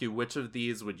to ask you, which of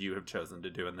these would you have chosen to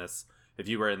do in this if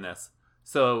you were in this?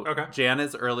 So, okay. Jan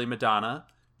is early Madonna,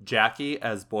 Jackie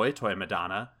as boy toy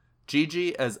Madonna,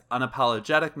 Gigi as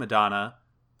unapologetic Madonna,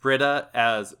 Britta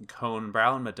as Cone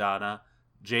Brown Madonna,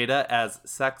 Jada as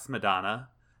sex Madonna.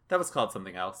 That was called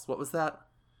something else. What was that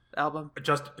album?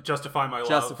 Justify My Love.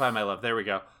 Justify My Love. There we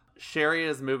go. Sherry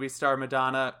as movie star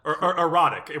Madonna. Or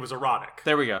erotic. It was erotic.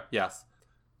 There we go. Yes.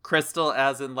 Crystal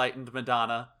as enlightened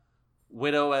Madonna,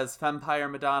 Widow as Fempire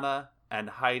Madonna, and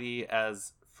Heidi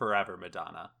as forever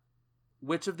Madonna.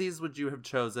 Which of these would you have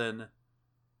chosen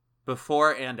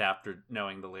before and after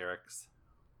knowing the lyrics?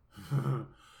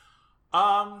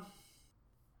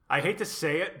 I hate to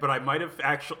say it, but I might have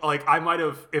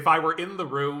if I were in the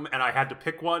room and I had to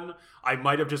pick one, I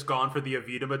might have just gone for the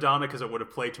Evita Madonna because it would have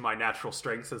played to my natural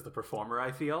strengths as the performer,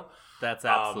 I feel. That's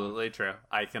absolutely true.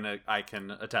 I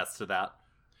can attest to that.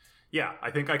 Yeah,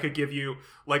 I think I could give you,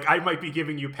 I might be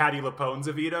giving you Patti LuPone's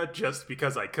Evita just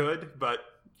because I could, but,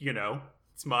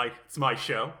 it's my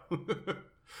show.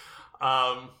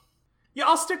 Yeah,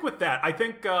 I'll stick with that. I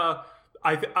think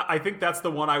I think that's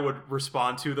the one I would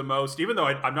respond to the most, even though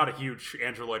I'm not a huge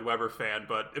Andrew Lloyd Webber fan,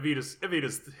 but Evita's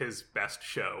his best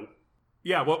show.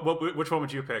 Yeah, which one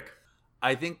would you pick?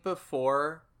 I think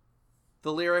before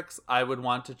the lyrics, I would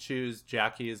want to choose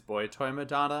Jackie's Boy Toy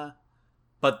Madonna,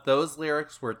 but those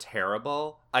lyrics were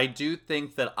terrible. I do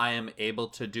think that I am able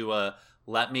to do a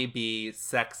let me be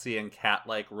sexy and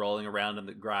cat-like rolling around in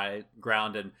the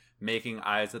ground and making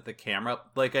eyes at the camera.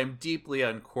 Like, I'm deeply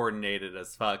uncoordinated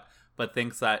as fuck, but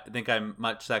think I'm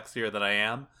much sexier than I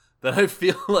am. That I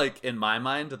feel like, in my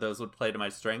mind, those would play to my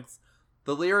strengths.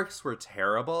 The lyrics were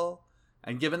terrible,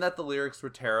 and given that the lyrics were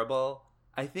terrible,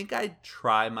 I think I'd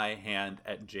try my hand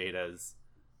at Jada's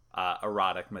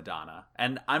erotic Madonna.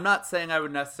 And I'm not saying I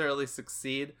would necessarily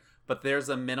succeed, but there's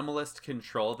a minimalist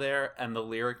control there, and the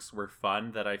lyrics were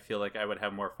fun that I feel like I would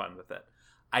have more fun with it.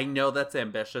 I know that's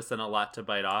ambitious and a lot to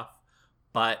bite off,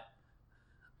 but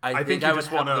I think I would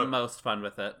have the most fun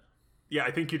with it. Yeah,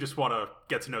 I think you just want to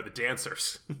get to know the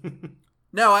dancers.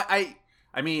 No, I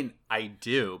mean, I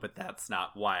do, but that's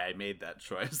not why I made that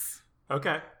choice.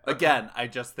 Okay. Again, I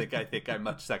think I'm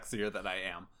much sexier than I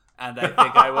am. And I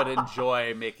think I would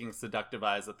enjoy making seductive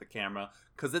eyes at the camera,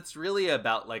 because it's really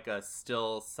about like a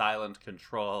still silent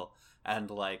control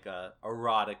and like a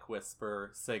erotic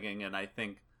whisper singing, and I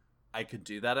think I could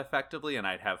do that effectively and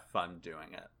I'd have fun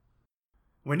doing it.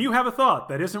 When you have a thought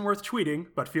that isn't worth tweeting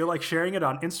but feel like sharing it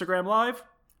on Instagram Live,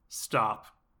 stop.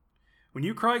 When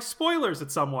you cry spoilers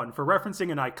at someone for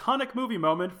referencing an iconic movie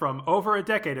moment from over a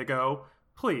decade ago,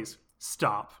 please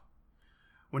stop.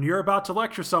 When you're about to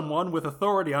lecture someone with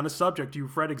authority on a subject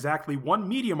you've read exactly one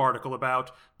Medium article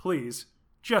about, please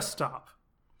just stop.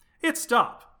 It's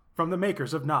Stop, from the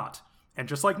makers of Not. And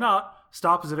just like Not,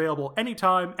 Stop is available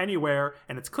anytime, anywhere,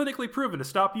 and it's clinically proven to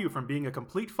stop you from being a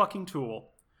complete fucking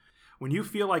tool. When you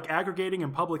feel like aggregating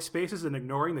in public spaces and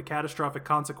ignoring the catastrophic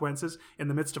consequences in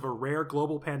the midst of a rare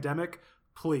global pandemic,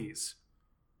 please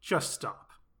just stop.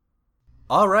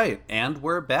 All right, and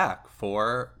we're back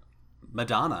for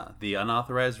Madonna, the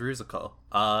unauthorized Rusical.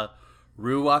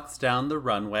 Rue walks down the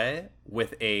runway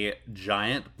with a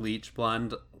giant bleach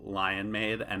blonde lion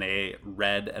maid and a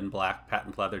red and black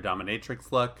patent leather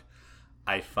dominatrix look.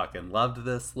 I fucking loved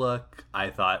this look. I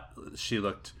thought she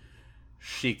looked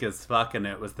chic as fuck, and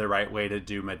it was the right way to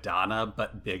do Madonna,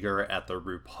 but bigger at the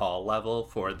RuPaul level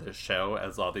for the show,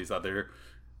 as all these other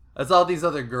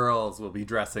girls will be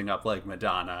dressing up like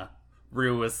Madonna.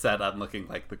 Rue was set on looking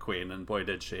like the queen, and boy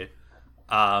did she.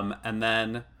 And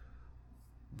then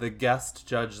the guest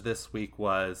judge this week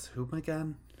was whom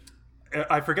again?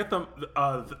 I forget them.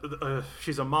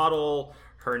 She's a model.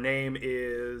 Her name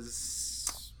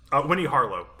is Winnie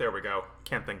Harlow. There we go.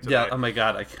 Can't think today. Yeah. Oh my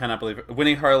god, I cannot believe it.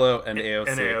 Winnie Harlow and AOC.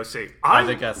 And AOC are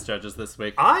the guest judges this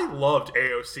week. I loved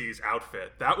AOC's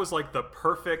outfit. That was like the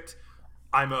perfect.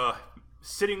 I'm a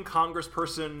sitting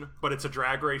congressperson, but it's a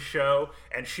drag race show,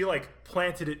 and she like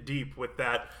planted it deep with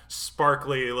that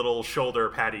sparkly little shoulder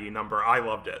patty number. I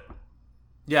loved it.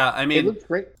 Yeah, I mean, it looked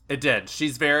great. It did.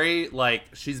 She's very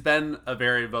she's been a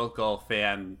very vocal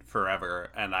fan forever,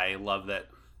 and I love that.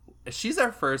 She's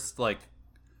our first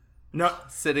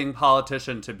sitting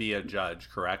politician to be a judge,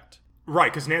 correct?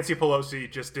 Right, because Nancy Pelosi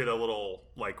just did a little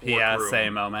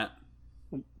PSA moment.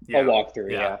 Yeah. A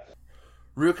walkthrough, yeah.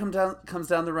 Rue comes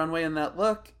down the runway in that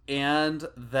look, and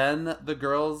then the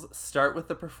girls start with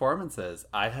the performances.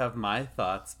 I have my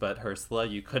thoughts, but Ursula,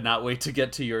 you could not wait to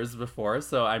get to yours before,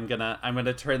 so I'm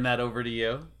gonna turn that over to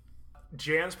you.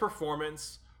 Jan's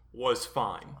performance was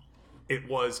fine. It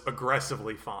was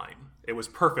aggressively fine. It was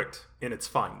perfect in its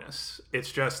fineness.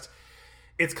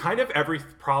 It's kind of every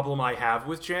problem I have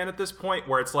with Jan at this point,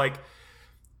 where it's like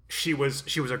she was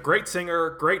a great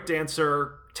singer, great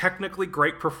dancer, technically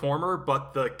great performer,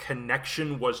 but the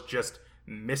connection was just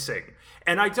missing.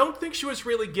 And I don't think she was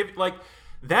really giving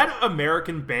that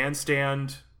American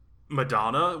Bandstand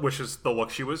Madonna, which is the look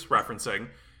she was referencing,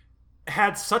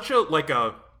 had such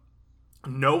a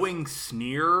knowing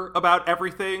sneer about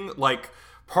everything. Like,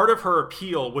 part of her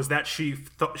appeal was that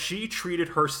she treated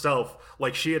herself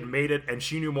like she had made it and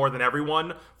she knew more than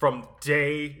everyone from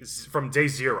day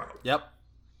zero. Yep.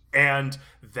 And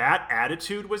that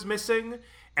attitude was missing.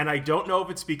 And I don't know if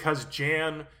it's because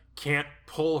Jan can't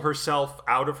pull herself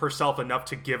out of herself enough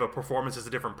to give a performance as a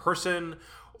different person,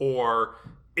 or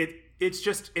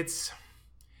it's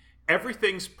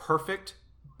everything's perfect,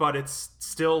 but it's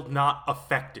still not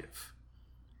effective.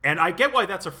 And I get why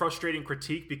that's a frustrating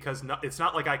critique, because it's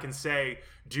not like I can say,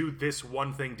 do this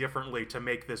one thing differently to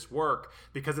make this work,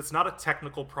 because it's not a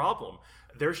technical problem.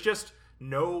 There's just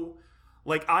no...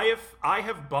 I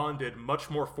have bonded much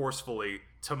more forcefully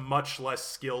to much less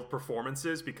skilled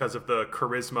performances because of the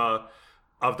charisma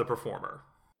of the performer.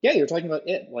 Yeah, you're talking about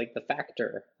it, like the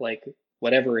factor, like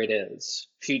whatever it is.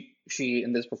 She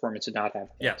in this performance did not have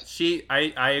it. Yeah,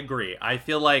 I agree. I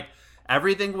feel like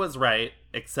everything was right,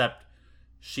 except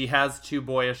she has too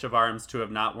boyish of arms to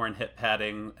have not worn hip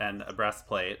padding and a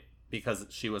breastplate because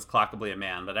she was clockably a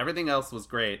man, but everything else was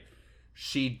great.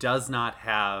 She does not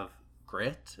have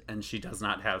grit, and she does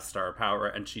not have star power,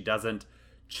 and she doesn't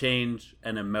change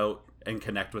and emote and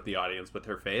connect with the audience with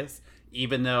her face,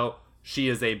 even though she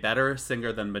is a better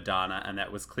singer than Madonna, and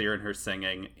that was clear in her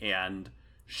singing, and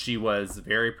she was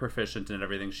very proficient in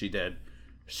everything she did.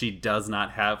 She does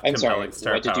not have compelling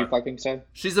star power. What did you fucking say?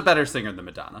 She's a better singer than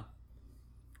Madonna.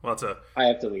 Well, I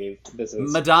have to leave.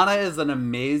 Madonna is an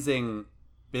amazing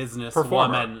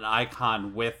businesswoman, an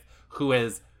icon who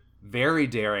is very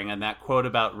daring, and that quote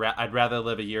about I'd rather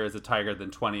live a year as a tiger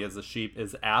than 20 as a sheep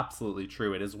is absolutely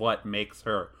true. It is what makes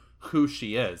her who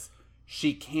she is.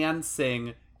 She can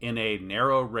sing in a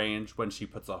narrow range when she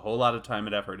puts a whole lot of time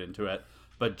and effort into it,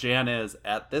 but Jan is,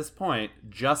 at this point,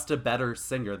 just a better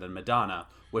singer than Madonna,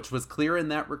 which was clear in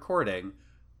that recording.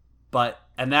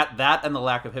 And that and the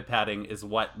lack of hip padding is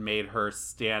what made her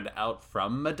stand out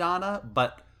from Madonna,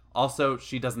 but also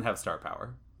she doesn't have star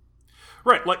power.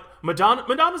 Right, like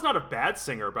Madonna's not a bad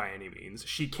singer by any means.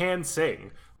 She can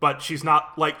sing, but she's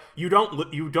not like you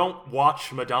don't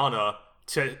watch Madonna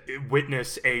to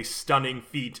witness a stunning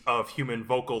feat of human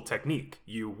vocal technique.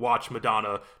 You watch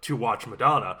Madonna to watch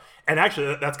Madonna. And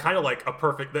actually that's kind of like a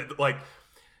perfect, like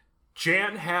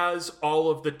Jan has all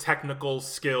of the technical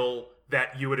skill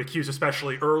that you would accuse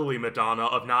especially early Madonna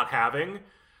of not having,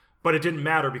 but it didn't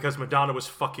matter because Madonna was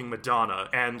fucking Madonna,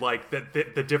 and like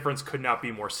the difference could not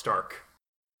be more stark.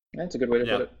 That's a good way to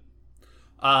put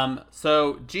it.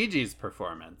 So Gigi's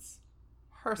performance,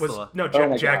 Ursula.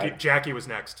 Jackie was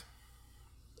next.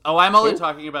 Oh, I'm only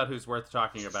talking about who's worth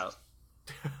talking about.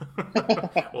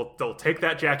 Well, they'll take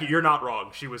that, Jackie. You're not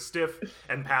wrong. She was stiff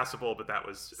and passable, but that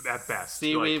was at best.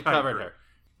 See, we've covered her.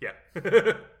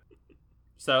 Yeah.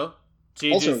 So,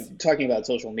 Gigi's... Also, talking about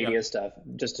social media stuff,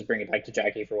 just to bring it back to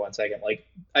Jackie for 1 second, like,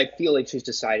 I feel like she's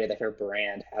decided that her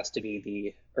brand has to be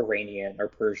the Iranian or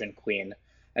Persian queen.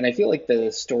 And I feel like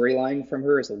the storyline from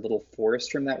her is a little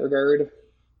forced from that regard.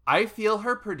 I feel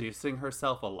her producing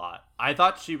herself a lot. I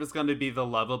thought she was going to be the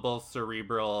lovable,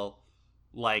 cerebral,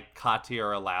 like Katya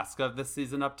or Alaska of this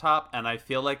season up top, and I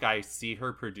feel like I see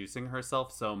her producing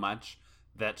herself so much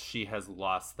that she has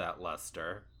lost that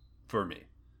luster for me.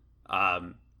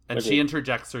 And she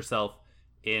interjects herself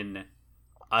in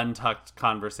untucked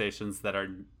conversations that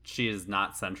she is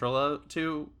not central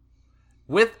to,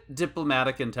 with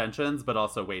diplomatic intentions, but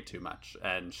also way too much.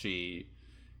 And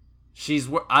she's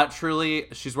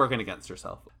working against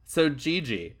herself. So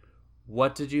Gigi,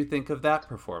 what did you think of that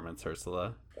performance,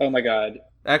 Ursula? Oh my god.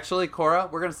 Actually, Cora,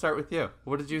 we're going to start with you.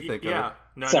 What did you think of it?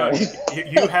 No,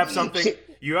 you have something.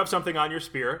 You have something on your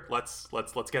spirit. Let's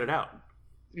get it out.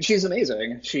 She's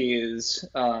amazing. She's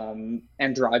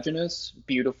androgynous,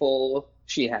 beautiful.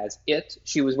 She has it.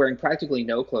 She was wearing practically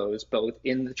no clothes, both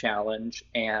in the challenge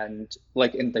and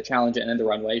in the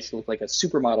runway. She looked like a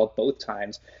supermodel both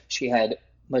times. She had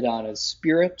Madonna's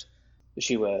spirit.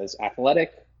 She was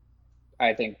athletic.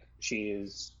 I think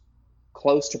she's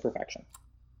close to perfection.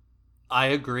 I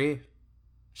agree.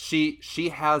 She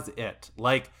has it.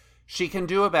 Like, she can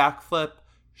do a backflip.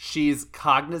 She's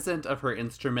cognizant of her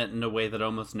instrument in a way that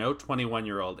almost no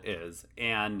 21-year-old is.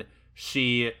 And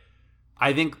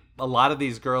I think a lot of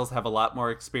these girls have a lot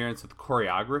more experience with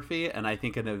choreography. And I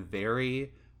think in a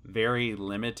very, very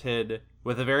limited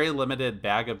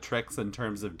bag of tricks in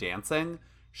terms of dancing,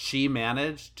 she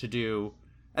managed to do,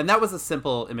 and that was a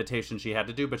simple imitation she had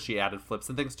to do, but she added flips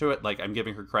and things to it. Like, I'm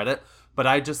giving her credit. But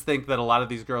I just think that a lot of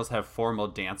these girls have formal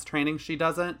dance training. She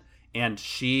doesn't. And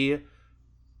she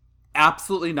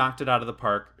absolutely knocked it out of the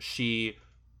park. She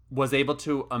was able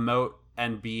to emote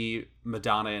and be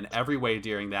Madonna in every way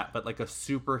during that, but like a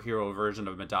superhero version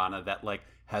of Madonna that like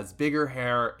has bigger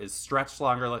hair, is stretched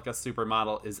longer like a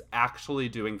supermodel, is actually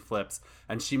doing flips.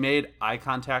 And she made eye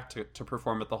contact to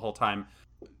perform it the whole time.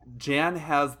 Jan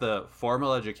has the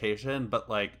formal education, but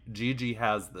like Gigi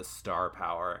has the star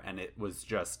power, and it was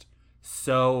just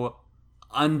so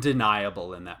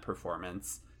undeniable in that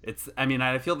performance.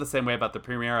 I feel the same way about the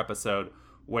premiere episode,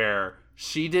 where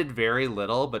she did very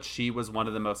little, but she was one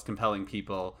of the most compelling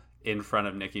people in front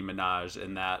of Nicki Minaj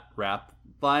in that rap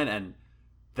line. And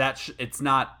that it's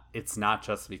not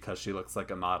just because she looks like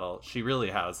a model. She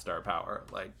really has star power.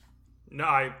 Like,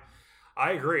 no,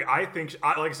 I agree. Like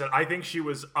I said, I think she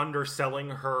was underselling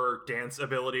her dance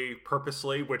ability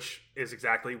purposely, which is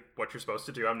exactly what you're supposed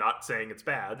to do. I'm not saying it's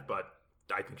bad, but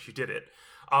I think she did it.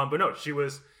 But no,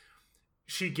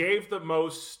 she gave the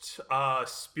most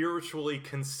spiritually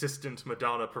consistent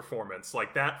Madonna performance.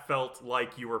 Like, that felt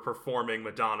like you were performing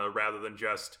Madonna rather than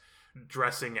just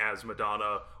dressing as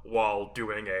Madonna while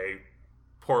doing a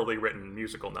poorly written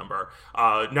musical number.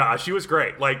 No, she was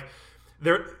great. Like,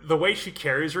 the way she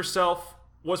carries herself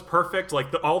was perfect. Like,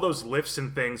 all those lifts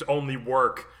and things only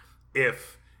work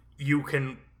if you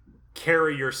can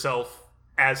carry yourself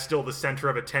as still the center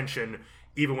of attention,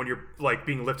 even when you're, like,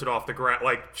 being lifted off the ground.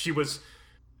 Like,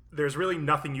 there's really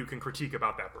nothing you can critique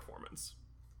about that performance.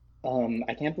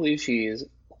 I can't believe she's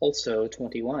also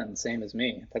 21, same as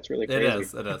me. That's really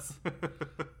crazy. It is.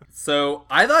 So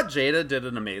I thought Jada did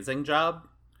an amazing job.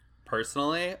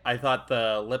 Personally, I thought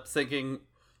the lip syncing,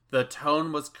 the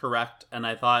tone was correct, and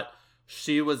I thought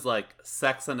she was like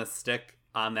Sex and a Stick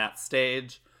on that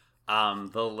stage. The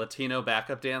Latino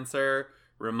backup dancer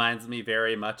reminds me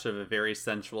very much of a very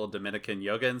sensual Dominican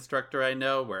yoga instructor I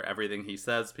know, where everything he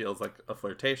says feels like a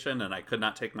flirtation, and I could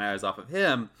not take my eyes off of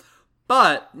him.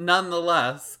 But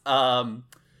nonetheless,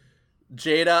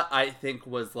 Jada, I think,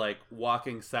 was like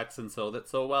walking Sex and sold it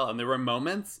so well. And there were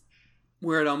moments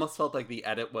where it almost felt like the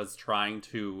edit was trying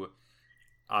to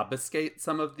obfuscate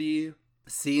some of the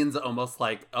scenes, almost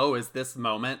like, oh, is this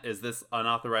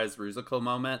unauthorized musical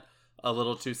moment a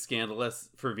little too scandalous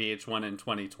for VH1 in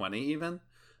 2020 even?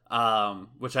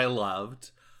 Which I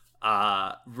loved.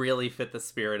 Really fit the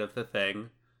spirit of the thing.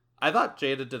 I thought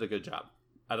Jada did a good job.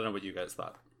 I don't know what you guys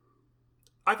thought.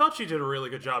 I thought she did a really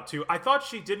good job, too. I thought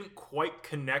she didn't quite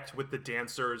connect with the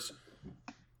dancers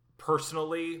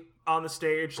personally on the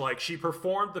stage. Like, she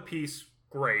performed the piece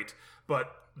great,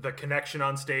 but the connection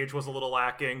on stage was a little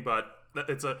lacking, but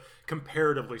it's a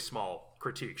comparatively small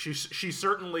critique. She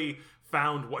certainly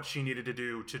found what she needed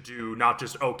to do not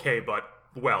just okay, but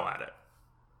well at it.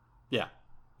 Yeah.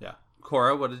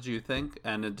 Cora, what did you think?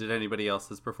 And did anybody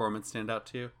else's performance stand out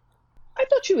to you? I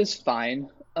thought she was fine.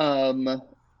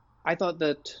 I thought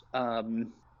that, I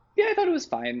thought it was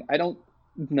fine. I don't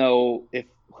know if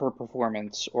her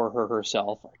performance or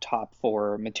herself are top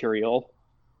 4 material,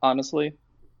 honestly,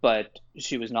 but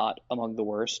she was not among the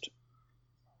worst.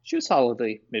 She was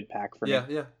solidly mid-pack for me.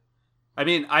 Yeah. I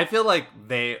mean, I feel like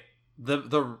the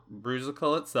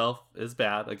musical itself is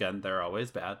bad. Again, they're always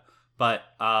bad. But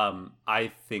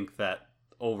I think that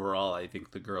overall, I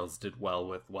think the girls did well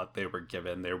with what they were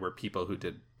given. There were people who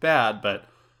did bad, but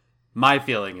my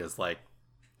feeling is like,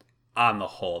 on the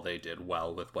whole, they did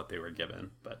well with what they were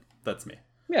given. But that's me.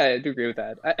 Yeah, I do agree with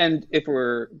that. And if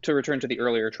we're to return to the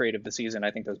earlier trade of the season, I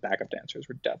think those backup dancers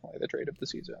were definitely the trade of the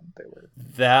season.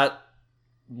 That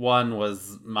one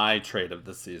was my trade of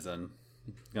the season.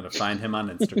 I'm gonna find him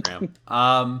on Instagram.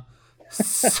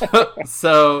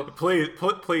 So please,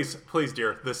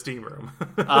 dear, the steam room.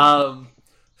 And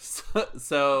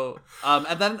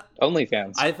then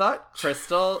OnlyFans. I thought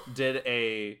Crystal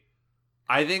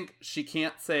I think she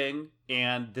can't sing,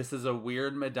 and this is a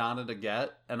weird Madonna to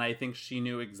get, and I think she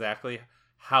knew exactly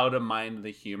how to mine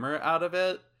the humor out of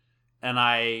it. And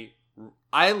I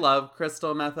love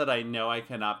Crystal Method. I know I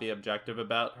cannot be objective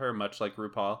about her, much like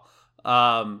RuPaul.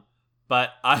 But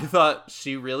I thought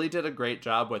she really did a great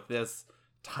job with this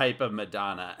type of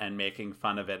Madonna and making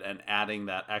fun of it and adding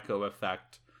that echo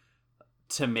effect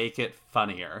to make it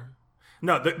funnier.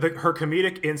 No, her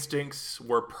comedic instincts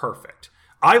were perfect.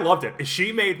 I loved it.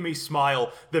 She made me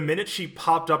smile the minute she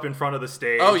popped up in front of the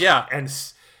stage. Oh, yeah. And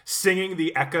singing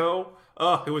the echo.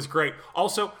 Oh, it was great.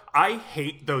 Also, I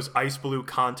hate those ice blue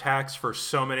contacts for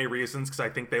so many reasons because I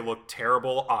think they look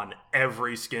terrible on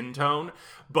every skin tone.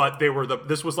 But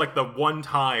this was like the one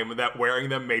time that wearing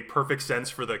them made perfect sense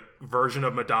for the version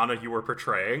of Madonna you were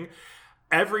portraying.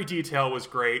 Every detail was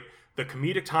great. The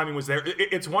comedic timing was there.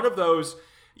 It's one of those,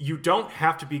 you don't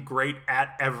have to be great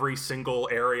at every single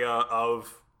area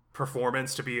of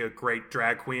performance to be a great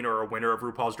drag queen or a winner of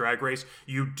RuPaul's Drag Race.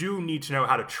 You do need to know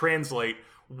how to translate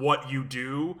what you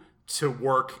do to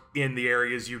work in the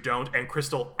areas you don't, and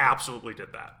Crystal absolutely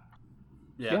did that.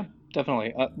 Yeah,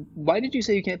 definitely. Why did you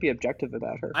say you can't be objective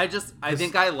about her? I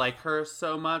think I like her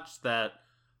so much that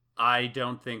I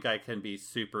don't think I can be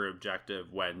super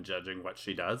objective when judging what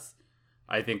she does.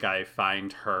 I think I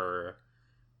find her,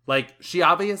 like, she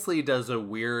obviously does a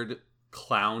weird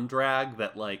clown drag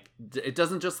that, like, it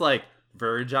doesn't just, like,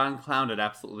 verge on clown, it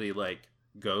absolutely, like,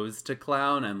 goes to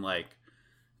clown and, like,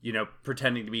 you know,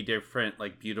 pretending to be different,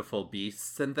 like, beautiful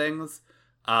beasts and things.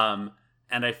 And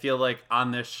I feel like on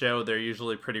this show, they're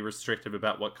usually pretty restrictive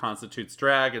about what constitutes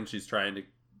drag, and she's trying to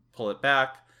pull it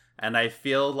back. And I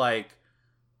feel like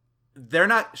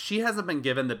she hasn't been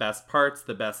given the best parts,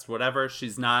 the best whatever.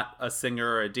 She's not a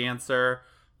singer or a dancer,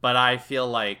 but I feel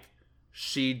like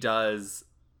she does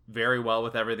very well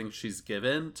with everything she's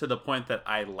given, to the point that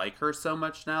I like her so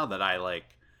much now that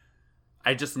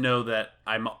I just know that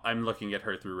I'm looking at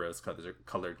her through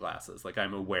rose-colored glasses. Like,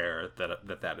 I'm aware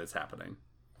that is happening.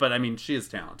 But I mean, she is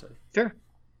talented. Sure.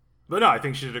 But no, I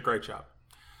think she did a great job.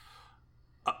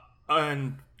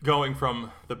 And going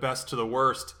from the best to the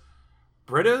worst,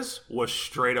 Britta's was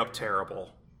straight up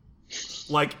terrible.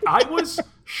 Like, I was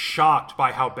shocked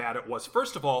by how bad it was.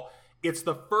 First of all, it's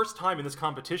the first time in this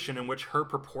competition in which her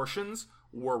proportions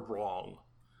were wrong.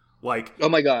 Like, oh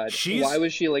my god, why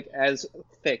was she like as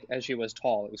thick as she was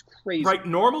tall? It was crazy. Right,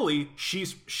 normally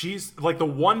she's like, the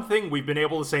one thing we've been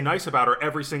able to say nice about her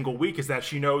every single week is that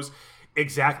she knows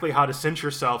exactly how to cinch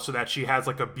herself so that she has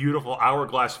like a beautiful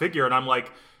hourglass figure, and I'm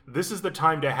like, this is the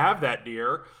time to have that,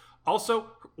 dear.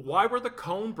 Also, why was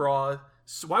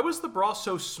the bra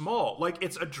so small? Like,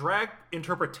 it's a drag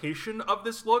interpretation of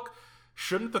this look.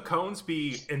 Shouldn't the cones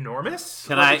be enormous?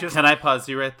 Can I pause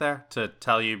you right there to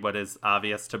tell you what is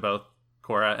obvious to both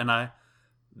Cora and I?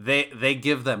 They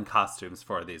give them costumes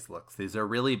for these looks. These are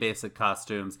really basic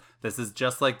costumes. This is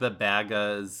just like the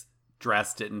Baga's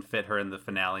dress didn't fit her in the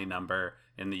finale number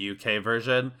in the UK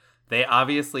version. They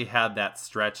obviously had that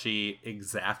stretchy,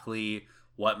 exactly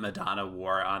what Madonna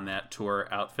wore on that tour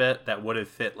outfit that would have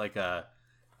fit like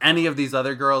any of these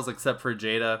other girls except for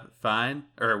Widow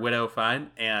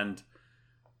Fine, and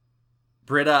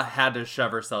Britta had to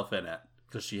shove herself in it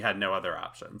because she had no other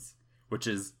options, which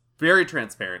is very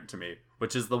transparent to me,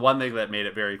 which is the one thing that made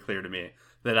it very clear to me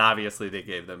that obviously they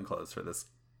gave them clothes for this.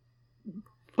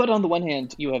 But on the one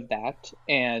hand, you have that,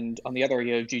 and on the other,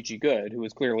 you have Gigi Good, who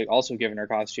was clearly also given her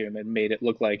costume and made it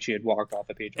look like she had walked off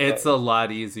a page of It's a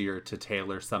lot easier to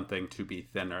tailor something to be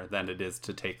thinner than it is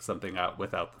to take something out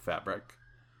without the fabric.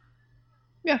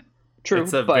 Yeah, true.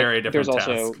 It's a but very different there's task.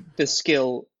 also the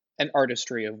skill and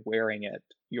artistry of wearing it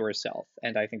yourself,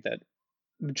 and I think that,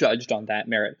 judged on that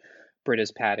merit,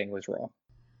 Britta's padding was wrong.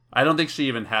 I don't think she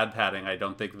even had padding. I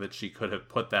don't think that she could have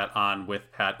put that on with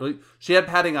She had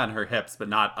padding on her hips, but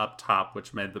not up top,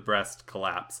 which made the breast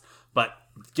collapse. But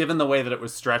given the way that it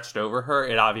was stretched over her,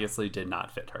 it obviously did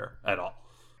not fit her at all.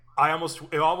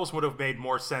 It almost would have made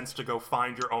more sense to go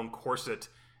find your own corset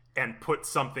and put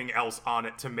something else on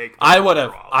it to make. I would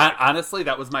have. Honestly,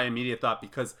 that was my immediate thought,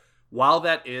 because while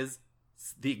that is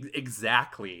the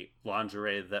exactly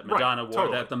lingerie that Madonna wore,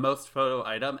 totally. that the most photo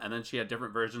item, and then she had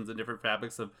different versions and different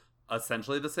fabrics of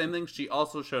essentially the same thing, she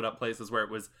also showed up places where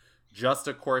it was just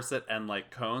a corset and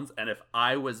like cones. And if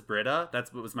I was Britta,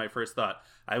 that's what was my first thought.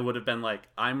 I would have been like,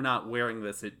 I'm not wearing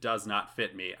this, it does not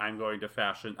fit me. I'm going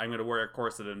to wear a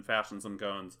corset and fashion some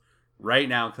cones right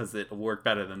now because it'll work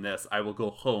better than this. I will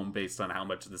go home based on how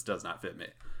much this does not fit me.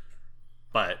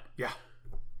 But yeah.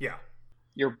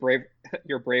 You're brave.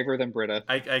 You're braver than Britta.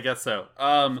 I guess so.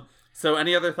 So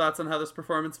any other thoughts on how this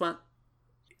performance went?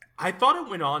 I thought it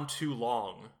went on too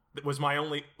long. That was my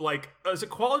only, like, as a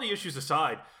quality issues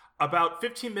aside, about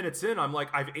 15 minutes in, I'm like,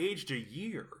 I've aged a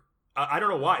year. I don't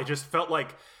know why. It just felt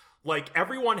like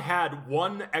everyone had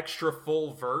one extra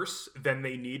full verse than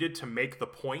they needed to make the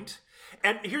point.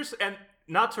 And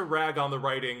not to rag on the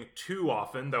writing too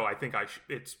often, though I think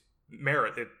it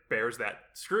bears that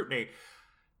scrutiny.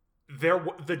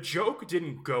 The joke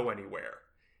didn't go anywhere.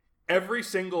 Every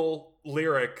single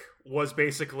lyric was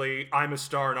basically, I'm a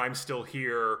star and I'm still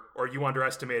here, or you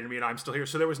underestimated me and I'm still here.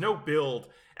 So there was no build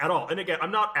at all. And again,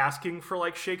 I'm not asking for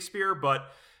like Shakespeare,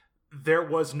 but there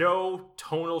was no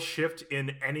tonal shift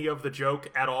in any of the joke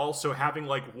at all. So having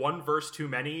like one verse too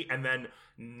many and then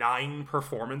 9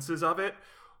 performances of it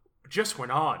just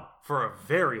went on for a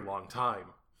very long time.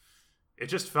 It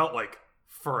just felt like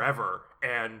forever,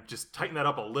 and just tighten that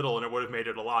up a little and it would have made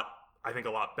it a lot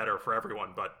better for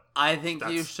everyone. But I think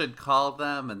you should call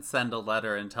them and send a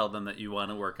letter and tell them that you want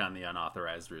to work on the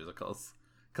unauthorized musicals,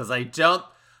 because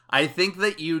I think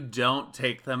that you don't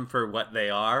take them for what they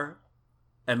are,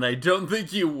 and I don't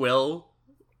think you will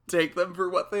take them for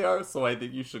what they are. So I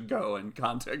think you should go and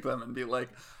contact them and be like,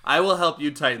 I will help you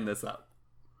tighten this up.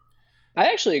 I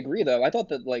actually agree, though. I thought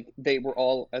that like they were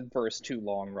all a verse too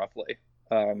long, roughly.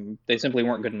 They simply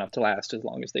weren't good enough to last as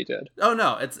long as they did. Oh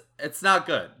no, it's not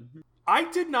good. I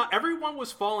did not. Everyone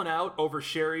was falling out over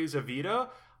Sherry's Evita.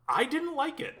 I didn't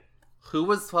like it. Who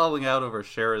was falling out over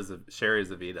Sherry's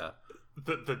Evita?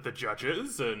 The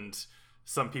judges and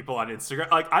some people on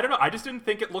Instagram. Like, I don't know. I just didn't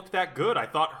think it looked that good. I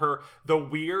thought the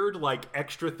weird, like,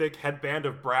 extra thick headband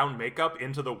of brown makeup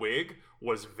into the wig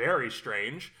was very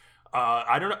strange.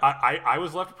 I don't know. I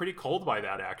was left pretty cold by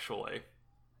that, actually.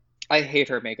 I hate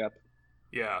her makeup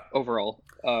Yeah. overall.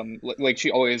 Like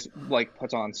she always like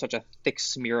puts on such a thick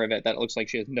smear of it that it looks like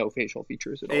she has no facial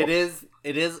features at all.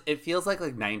 It feels like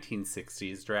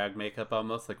 1960s drag makeup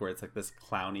almost, like where it's like this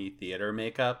clowny theater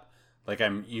makeup. Like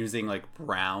I'm using like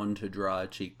brown to draw a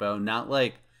cheekbone, not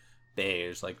like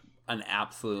beige, like an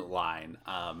absolute line.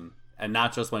 And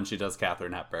not just when she does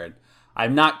Katharine Hepburn.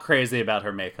 I'm not crazy about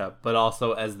her makeup, but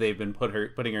also as they've been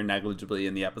putting her negligibly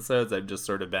in the episodes, I've just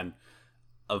sort of been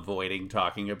avoiding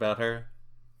talking about her.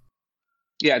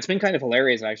 Yeah, it's been kind of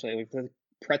hilarious actually. Like the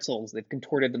pretzels they've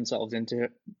contorted themselves into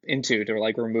to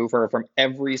like remove her from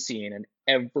every scene and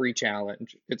every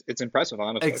challenge. It's impressive,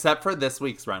 honestly. Except for this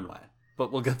week's runway.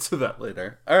 But we'll get to that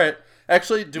later. All right.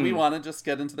 Actually, do we want to just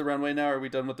get into the runway now? Or are we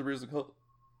done with the musical?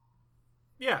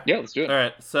 Yeah. Yeah, let's do it. All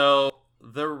right. So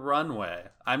the runway.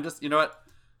 You know what?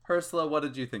 Ursula, what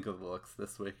did you think of the looks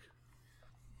this week?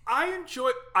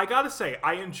 I gotta say,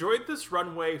 I enjoyed this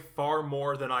runway far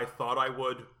more than I thought I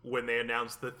would when they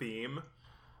announced the theme.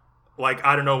 Like,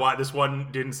 I don't know why this one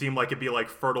didn't seem like it'd be like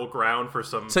fertile ground for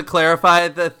some... To clarify,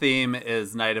 the theme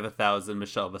is Night of 1,000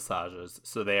 Michelle Visages.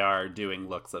 So they are doing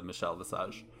looks of Michelle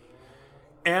Visage.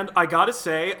 And I gotta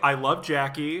say, I love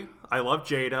Jackie. I love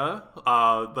Jada.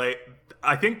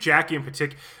 I think Jackie in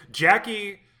particular...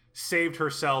 Jackie saved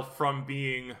herself from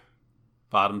being...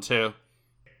 Bottom two.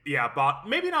 Yeah,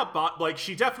 maybe not like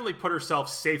she definitely put herself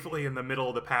safely in the middle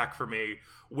of the pack for me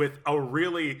with a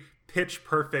really pitch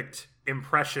perfect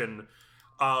impression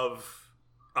of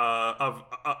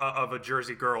a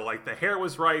Jersey girl. Like the hair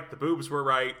was right, the boobs were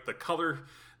right, the color,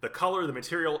 the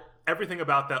material, everything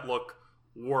about that look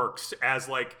works as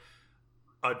like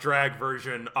a drag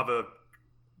version of a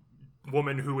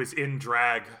woman who is in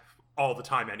drag all the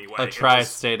time anyway. A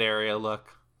tri-state area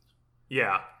look.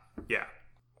 Yeah.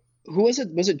 Who was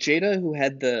it? Was it Jada who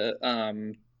had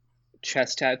the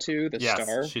chest tattoo, the yes,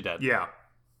 star? She did. Yeah.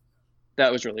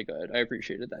 That was really good. I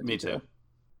appreciated that. Me too.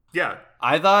 Yeah.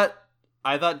 I thought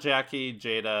Jackie,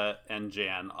 Jada, and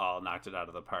Jan all knocked it out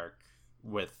of the park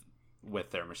with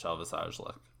their Michelle Visage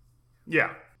look.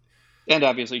 Yeah. And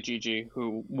obviously Gigi,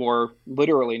 who wore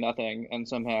literally nothing and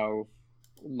somehow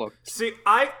looked... See,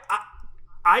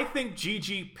 I think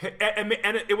Gigi, and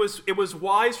it was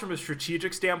wise from a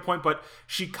strategic standpoint, but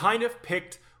she kind of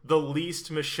picked the least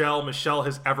Michelle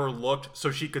has ever looked, so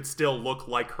she could still look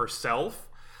like herself.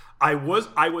 I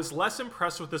was less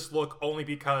impressed with this look only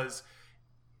because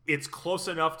it's close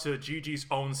enough to Gigi's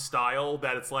own style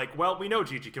that it's like, well, we know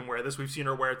Gigi can wear this. We've seen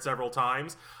her wear it several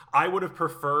times. I would have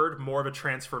preferred more of a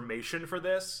transformation for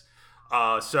this.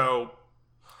 So,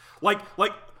 like.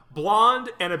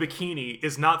 Blonde and a bikini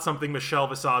is not something Michelle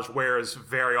Visage wears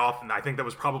very often. I think that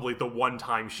was probably the one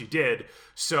time she did.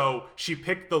 So she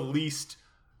picked the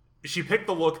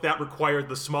look that required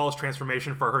the smallest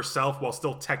transformation for herself while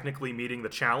still technically meeting the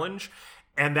challenge.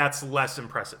 And that's less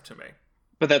impressive to me.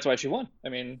 But that's why she won. I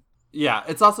mean... Yeah,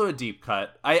 it's also a deep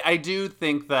cut. I do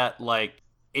think that, like,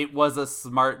 it was a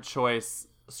smart choice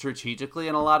strategically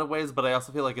in a lot of ways, but I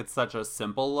also feel like it's such a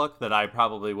simple look that I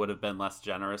probably would have been less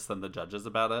generous than the judges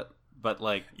about it. But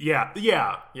like,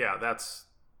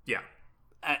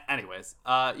 anyways,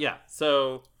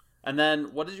 so, and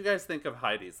then what did you guys think of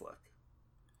Heidi's look?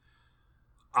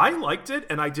 I liked it,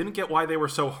 and I didn't get why they were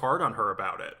so hard on her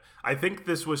about it. I think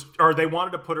they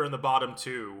wanted to put her in the bottom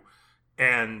two,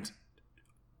 and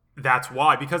that's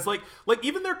why, because like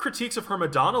even their critiques of her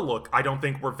Madonna look I don't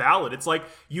think were valid. It's like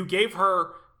you gave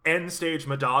her end stage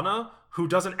Madonna, who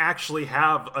doesn't actually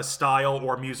have a style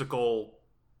or musical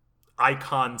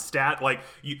icon stat. Like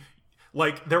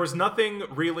there was nothing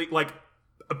really like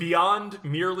beyond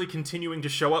merely continuing to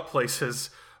show up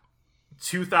places.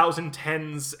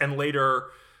 2010s and later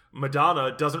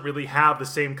Madonna doesn't really have the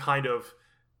same kind of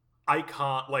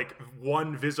icon, like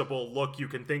one visible look you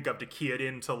can think of to key it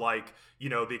into, like, you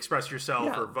know, the Express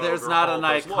Yourself or Vogue. There's not an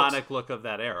iconic look of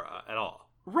that era at all.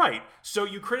 Right. So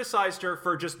you criticized her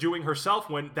for just doing herself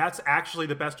when that's actually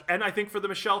the best. And I think for the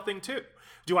Michelle thing too.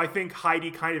 Do I think Heidi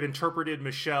kind of interpreted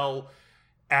Michelle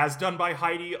as done by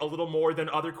Heidi a little more than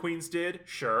other queens did?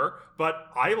 Sure. But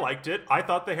I liked it. I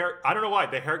thought the hair, I don't know why,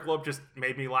 the hair globe just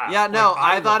made me laugh. Yeah, no,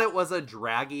 I thought it was a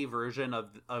draggy version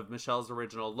of Michelle's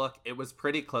original look. It was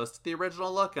pretty close to the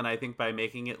original look, and I think by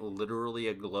making it literally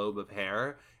a globe of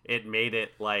hair, it made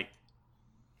it, like,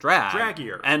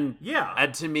 draggier. And yeah.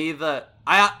 And to me,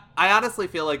 I honestly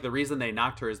feel like the reason they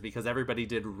knocked her is because everybody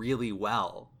did really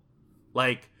well.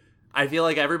 Like, I feel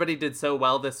like everybody did so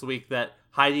well this week that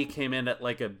Heidi came in at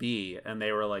like a B and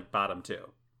they were like bottom two.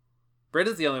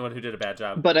 Britta's the only one who did a bad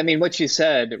job. But I mean, what she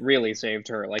said really saved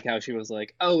her. Like how she was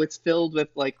like, oh, it's filled with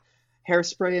like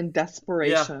Hairspray and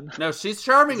Desperation. Yeah. No, she's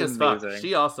charming It's as fuck. amazing.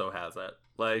 She also has it.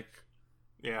 Like,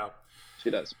 Yeah. She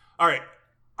does. All right.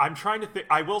 I'm trying to think.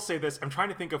 I will say this. I'm trying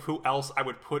to think of who else I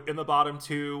would put in the bottom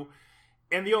two.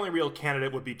 And the only real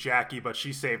candidate would be Jackie, but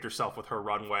she saved herself with her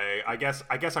runway. I guess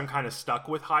I'm kind of stuck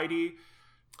with Heidi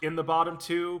in the bottom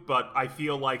two, but I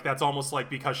feel like that's almost like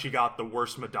because she got the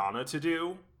worst Madonna to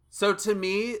do. so to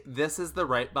me, this is the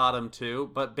right bottom two,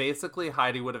 but basically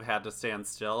Heidi would have had to stand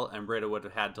still and Britta would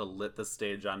have had to lit the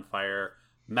stage on fire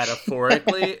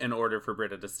metaphorically in order for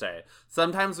Britta to stay.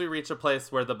 Sometimes we reach a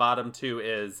place where the bottom two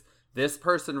is this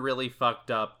person really fucked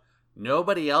up,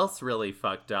 nobody else really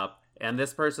fucked up, and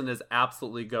this person is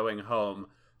absolutely going home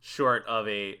short of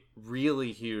a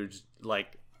really huge,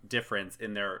 like, difference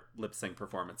in their lip sync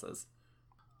performances.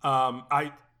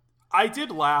 I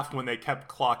did laugh when they kept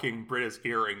clocking Britta's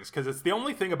earrings, because it's the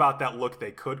only thing about that look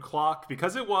they could clock,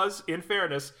 because it was, in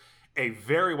fairness, a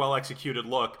very well executed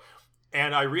look.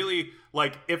 And I really,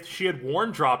 like, if she had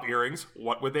worn drop earrings,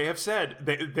 what would they have said?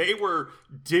 They were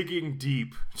digging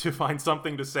deep to find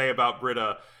something to say about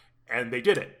Britta, and they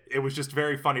did it. It was just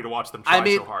very funny to watch them try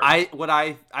so hard.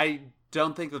 I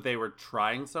don't think that they were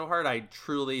trying so hard. I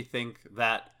truly think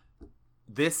that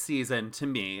this season, to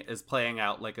me, is playing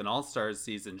out like an All-Stars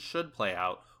season should play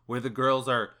out, where the girls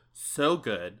are so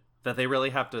good that they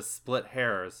really have to split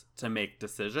hairs to make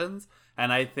decisions.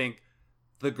 And I think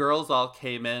the girls all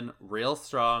came in real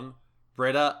strong.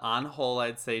 Britta, on whole,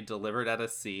 I'd say, delivered at a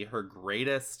C. Her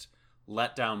greatest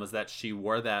letdown was that she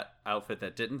wore that outfit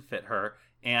that didn't fit her.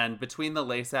 And between the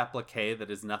lace applique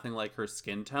that is nothing like her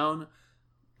skin tone,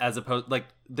 as opposed, like,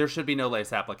 there should be no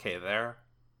lace applique there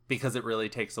because it really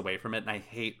takes away from it. And I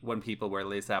hate when people wear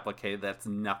lace applique that's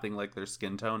nothing like their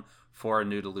skin tone for a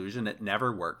nude illusion. It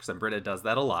never works. And Britta does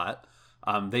that a lot.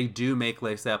 They do make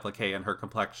lace applique in her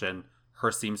complexion.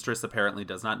 Her seamstress apparently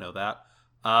does not know that.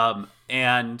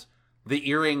 And the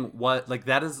earring,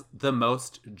 that is the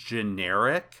most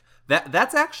generic.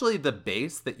 That's actually the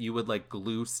base that you would, like,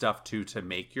 glue stuff to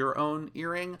make your own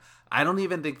earring. I don't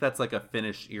even think that's, like, a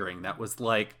finished earring. That was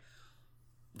like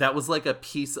a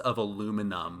piece of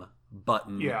aluminum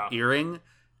button earring.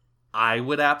 I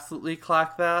would absolutely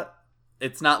clock that.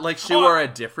 It's not like she wore a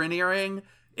different earring.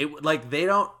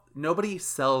 Nobody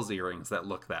sells earrings that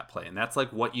look that plain. That's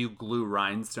like what you glue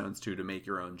rhinestones to make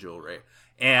your own jewelry.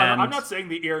 And I'm not saying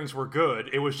the earrings were good.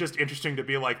 It was just interesting to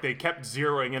be like, they kept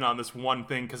zeroing in on this one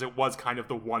thing because it was kind of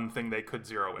the one thing they could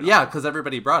zero in on. Yeah, because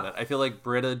everybody brought it. I feel like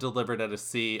Britta delivered at a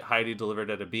C, Heidi delivered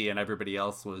at a B, and everybody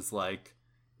else was like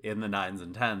in the 9s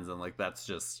and 10s. And like, that's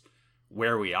just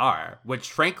where we are. Which,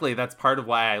 frankly, that's part of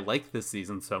why I like this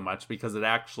season so much, because it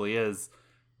actually is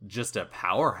just a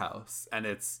powerhouse. And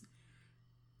it's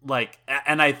like,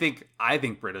 and I think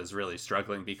Britta's really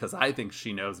struggling because I think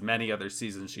she knows many other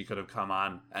seasons she could have come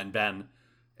on and been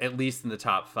at least in the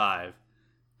top 5.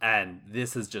 And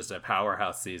this is just a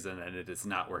powerhouse season, and it is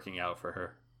not working out for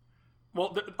her.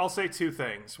 Well, I'll say two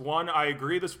things. One, I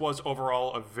agree this was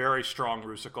overall a very strong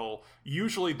Rusical.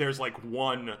 Usually there's like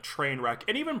one train wreck,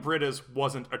 and even Britta's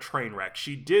wasn't a train wreck.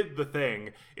 She did the thing,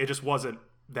 it just wasn't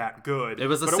that good. It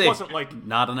was but it wasn't like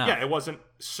not enough. Yeah, it wasn't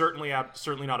certainly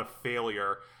not a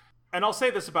failure. And I'll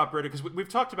say this about Britta, because we've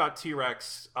talked about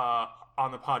T-Rex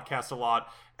on the podcast a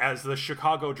lot as the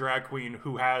Chicago drag queen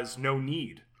who has no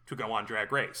need to go on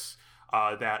Drag Race.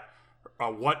 That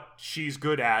what she's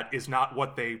good at is not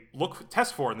what they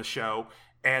test for in the show,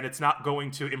 and it's not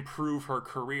going to improve her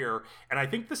career. And I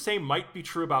think the same might be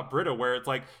true about Britta, where it's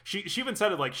like, she even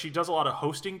said it, like, she does a lot of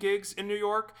hosting gigs in New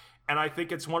York, and I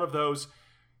think it's one of those,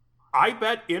 I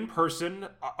bet in person,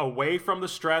 away from the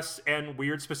stress and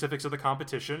weird specifics of the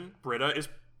competition, Britta is,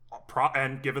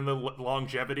 and given the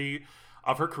longevity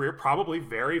of her career, probably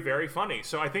very, very funny.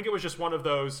 So I think it was just one of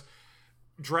those,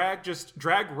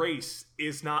 Drag Race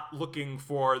is not looking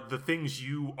for the things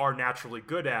you are naturally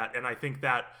good at, and I think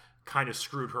that kind of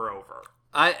screwed her over.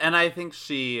 I think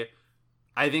she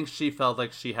felt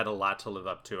like she had a lot to live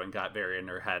up to and got very in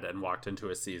her head and walked into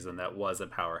a season that was a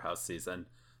powerhouse season,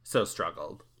 so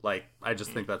struggled. Like, I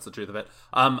just think that's the truth of it.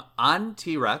 On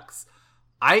T-Rex,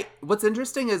 what's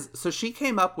interesting is, so she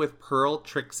came up with Pearl,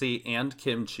 Trixie, and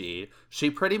Kimchi.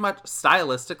 She pretty much,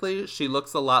 stylistically, she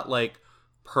looks a lot like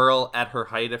Pearl at her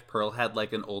height if Pearl had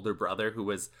like an older brother who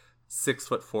was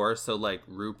 6'4", so like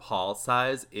RuPaul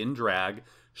size in drag.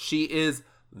 She is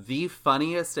the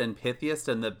funniest and pithiest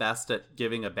and the best at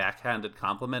giving a backhanded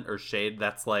compliment or shade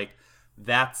that's like,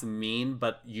 that's mean,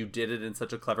 but you did it in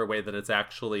such a clever way that it's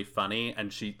actually funny.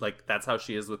 And she, like, that's how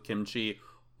she is with Kimchi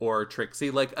or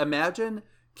Trixie. Like, imagine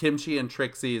Kimchi and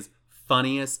Trixie's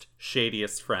funniest,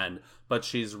 shadiest friend, but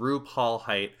she's RuPaul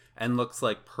height and looks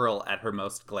like Pearl at her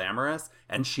most glamorous.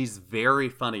 And she's very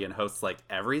funny and hosts like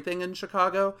everything in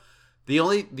Chicago. The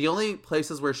only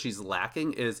places where she's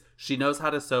lacking is she knows how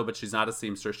to sew, but she's not a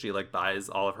seamstress. She like buys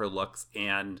all of her looks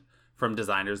and from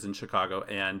designers in Chicago,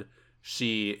 and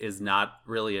she is not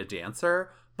really a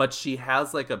dancer, but she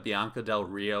has like a Bianca Del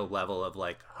Rio level of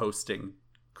like hosting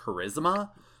charisma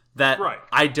that Right.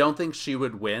 I don't think she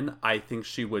would win. I think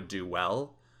she would do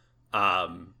well.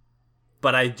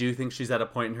 But I do think she's at a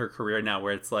point in her career now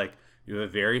where it's like, you have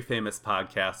a very famous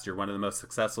podcast. You're one of the most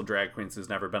successful drag queens who's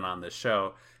never been on this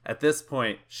show. At this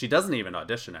point, she doesn't even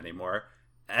audition anymore.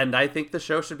 And I think the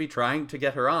show should be trying to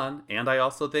get her on. And I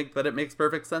also think that it makes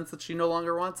perfect sense that she no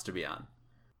longer wants to be on.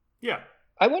 Yeah.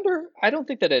 I wonder, I don't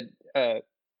think that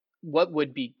what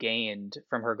would be gained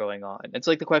from her going on? It's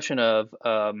like the question of,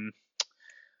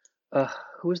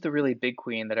 who was the really big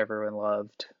queen that everyone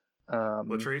loved?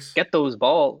 Latrice? Get those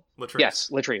balls. Latrice. Yes,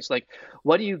 Latrice. Like,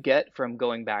 what do you get from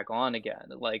going back on again?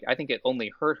 Like, I think it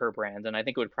only hurt her brand, and I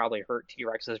think it would probably hurt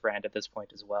T-Rex's brand at this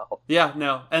point as well. Yeah,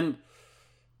 no. And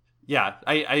yeah,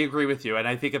 I agree with you. And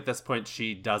I think at this point,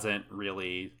 she doesn't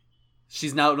really...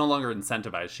 She's now no longer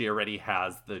incentivized. She already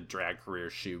has the drag career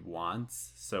she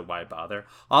wants, so why bother?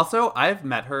 Also, I've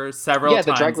met her several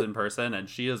times in person, and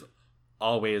she is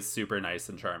always super nice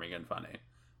and charming and funny.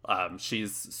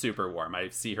 She's super warm. I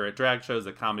see her at drag shows,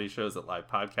 at comedy shows, at live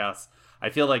podcasts. I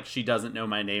feel like she doesn't know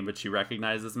my name, but she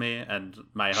recognizes me, and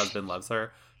my husband loves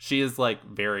her. She is like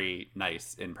very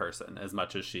nice in person, as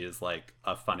much as she is like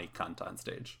a funny cunt on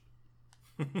stage.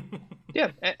 Yeah,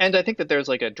 and I think that there's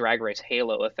like a Drag Race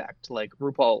halo effect. Like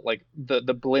RuPaul, like the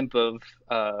blimp of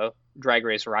Drag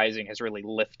Race Rising has really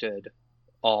lifted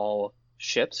all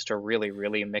ships, to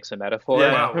really mix a metaphor.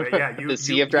 Yeah. Wow, yeah, The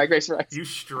sea of Drag Race Rising. You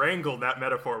strangled that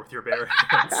metaphor with your bare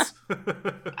hands.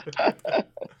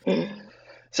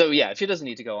 So yeah, she doesn't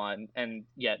need to go on, and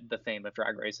yet the fame of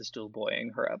Drag Race is still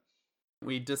buoying her up.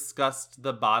 We discussed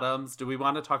the bottoms. Do we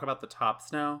want to talk about the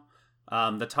tops now?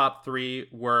 The top three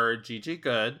were Gigi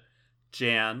Good,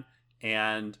 Jan,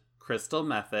 and Crystal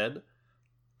Method.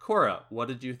 Cora, what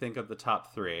did you think of the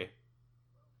top three?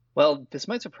 Well, this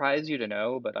might surprise you to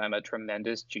know, but I'm a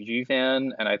tremendous Gigi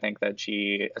fan, and I think that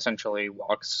she essentially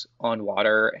walks on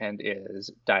water and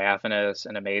is diaphanous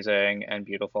and amazing and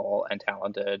beautiful and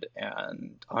talented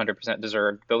and 100%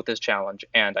 deserved both this challenge,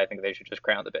 and I think they should just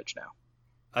crown the bitch now.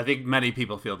 I think many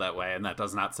people feel that way, and that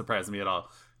does not surprise me at all.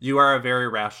 You are a very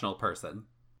rational person.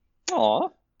 Aw,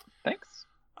 thanks.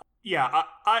 Yeah,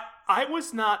 I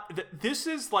was not... This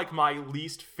is like my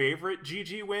least favorite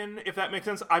Gigi win, if that makes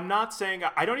sense. I'm not saying...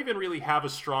 I don't even really have a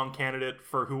strong candidate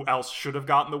for who else should have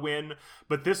gotten the win,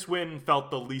 but this win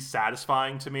felt the least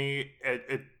satisfying to me.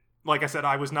 It like I said,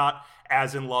 I was not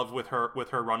as in love with her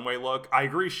runway look. I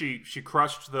agree she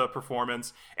crushed the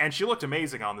performance, and she looked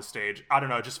amazing on the stage. I don't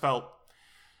know, it just felt...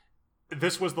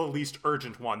 This was the least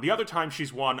urgent one. The other time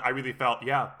she's won, I really felt,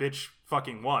 yeah, bitch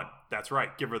fucking won. That's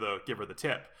right. Give her the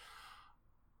tip.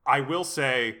 I will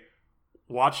say,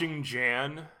 watching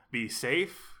Jan be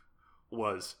safe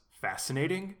was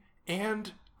fascinating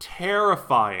and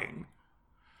terrifying.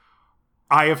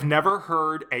 I have never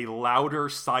heard a louder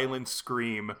silent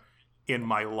scream in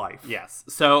my life. Yes.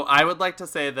 So I would like to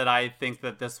say that I think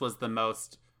that this was the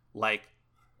most, like,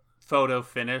 photo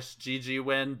finish Gigi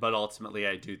win, but ultimately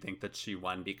I do think that she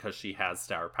won because she has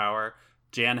star power.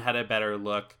 Jan had a better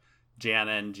look. Jan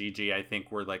and Gigi, I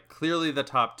think, were like clearly the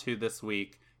top two this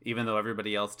week, even though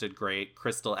everybody else did great.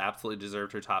 Crystal absolutely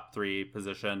deserved her top three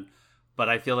position, but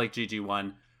I feel like Gigi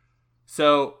won.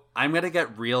 So I'm going to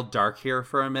get real dark here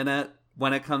for a minute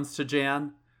when it comes to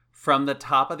Jan. From the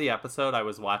top of the episode, I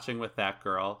was watching with that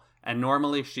girl, and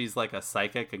normally she's like a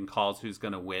psychic and calls who's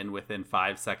going to win within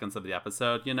 5 seconds of the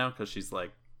episode, you know, because she's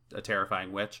like a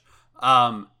terrifying witch.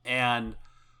 And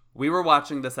we were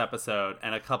watching this episode,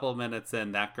 and a couple minutes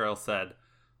in, that girl said,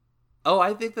 "Oh,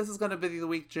 I think this is going to be the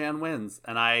week Jan wins."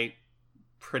 And I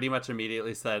pretty much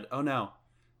immediately said, "Oh no,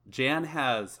 Jan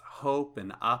has hope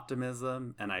and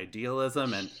optimism and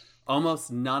idealism and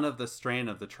almost none of the strain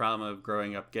of the trauma of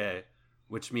growing up gay,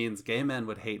 which means gay men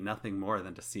would hate nothing more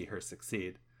than to see her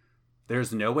succeed.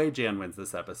 There's no way Jan wins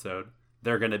this episode.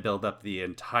 They're going to build up the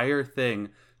entire thing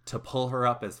to pull her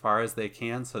up as far as they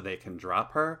can so they can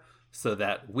drop her, so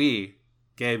that we,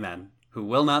 gay men, who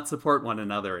will not support one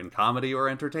another in comedy or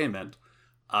entertainment,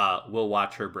 will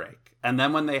watch her break." And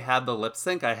then when they had the lip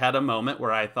sync, I had a moment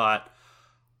where I thought,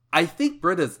 I think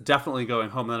Britta's definitely going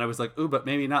home. And then I was like, ooh, but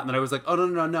maybe not. And then I was like, oh,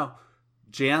 no.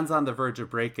 Jan's on the verge of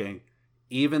breaking.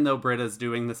 Even though Britta's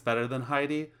doing this better than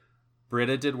Heidi,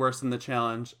 Britta did worse in the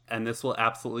challenge, and this will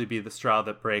absolutely be the straw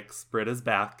that breaks Britta's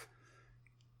back.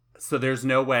 So there's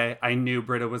no way. I knew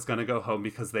Britta was going to go home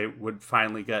because they would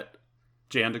finally get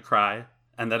Jan to cry.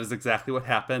 And that is exactly what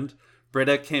happened.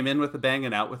 Britta came in with a bang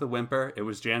and out with a whimper. It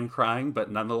was Jan crying, but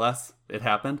nonetheless, it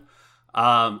happened.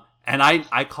 And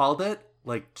I called it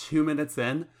like 2 minutes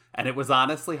in, and it was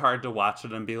honestly hard to watch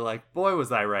it and be like, boy,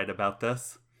 was I right about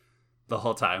this the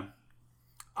whole time.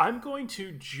 I'm going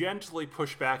to gently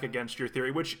push back against your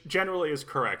theory, which generally is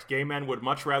correct. Gay men would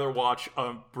much rather watch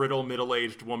a brittle,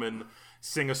 middle-aged woman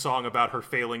sing a song about her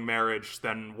failing marriage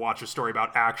than watch a story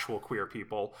about actual queer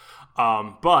people.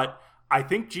 But I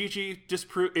think Gigi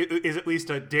is at least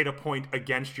a data point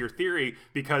against your theory,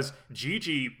 because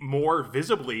Gigi more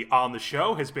visibly on the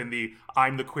show has been the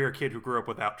I'm the queer kid who grew up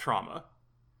without trauma.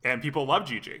 And people love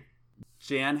Gigi.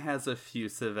 Jan has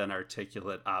effusive and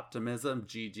articulate optimism.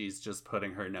 Gigi's just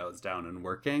putting her nose down and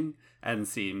working and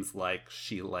seems like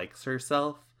she likes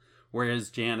herself. Whereas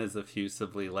Jan is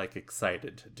effusively like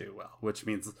excited to do well, which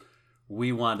means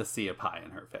we want to see a pie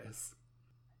in her face.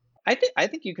 I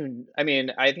think you can. I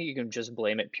mean, I think you can just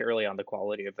blame it purely on the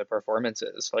quality of the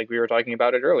performances. Like we were talking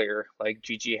about it earlier. Like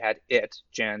Gigi had it,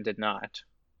 Jan did not.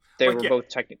 They both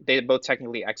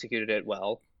technically executed it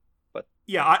well. But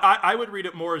yeah, I would read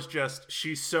it more as just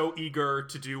she's so eager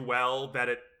to do well that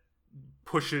it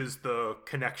pushes the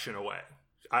connection away.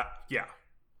 Yeah.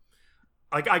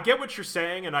 Like, I get what you're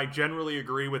saying, and I generally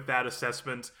agree with that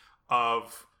assessment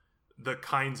of the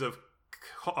kinds of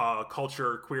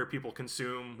culture queer people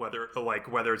consume, whether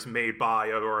it's made by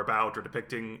or about or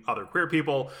depicting other queer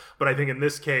people. But I think in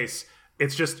this case,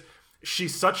 it's just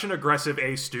she's such an aggressive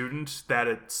A student that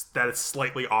it's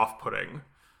slightly off-putting,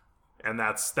 and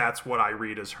that's what I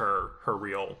read as her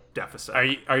real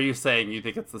deficit. Are you saying you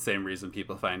think it's the same reason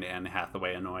people find Anne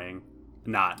Hathaway annoying?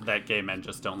 Not that gay men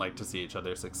just don't like to see each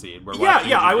other succeed.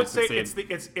 I would say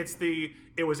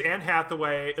it was Anne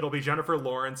Hathaway. It'll be Jennifer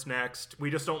Lawrence next. We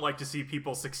just don't like to see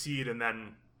people succeed and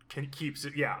then keeps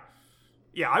it.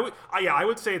 I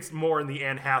would say it's more in the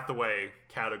Anne Hathaway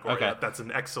category. Okay. That's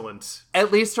an excellent.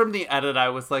 At least from the edit, I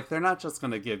was like, they're not just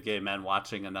going to give gay men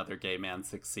watching another gay man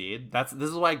succeed. This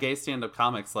is why gay stand-up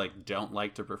comics don't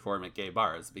like to perform at gay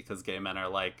bars, because gay men are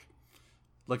like,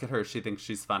 look at her, she thinks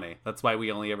she's funny. That's why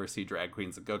we only ever see drag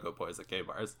queens and go-go boys at gay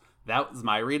bars. That was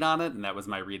my read on it, and that was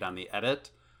my read on the edit.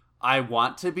 I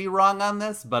want to be wrong on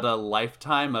this, but a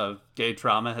lifetime of gay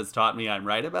trauma has taught me I'm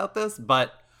right about this,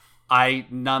 but I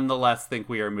nonetheless think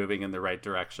we are moving in the right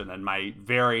direction, and my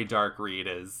very dark read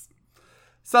is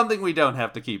something we don't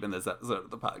have to keep in this episode of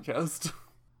the podcast.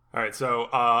 All right, so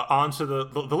on to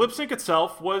the lip sync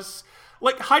itself was,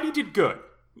 like, Heidi did good.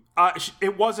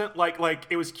 It wasn't like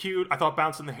it was cute. I thought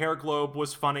Bouncing the Hair Globe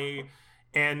was funny,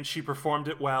 and she performed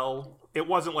it well. It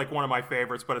wasn't like one of my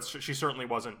favorites, but she certainly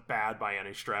wasn't bad by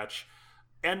any stretch.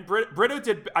 And Britta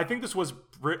did. I think this was,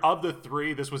 of the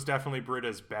three, this was definitely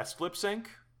Britta's best lip sync.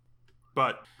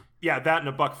 But yeah, that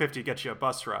and $1.50 gets you a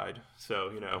bus ride.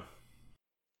 So,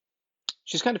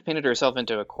 she's kind of painted herself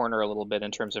into a corner a little bit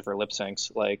in terms of her lip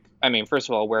syncs. Like, I mean, first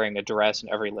of all, wearing a dress in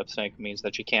every lip sync means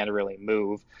that she can't really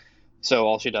move. So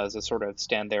all she does is sort of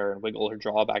stand there and wiggle her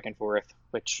jaw back and forth,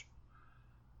 which,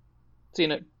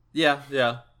 seen it. Yeah.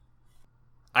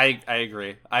 I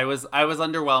agree. I was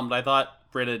underwhelmed. I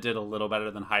thought Britta did a little better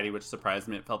than Heidi, which surprised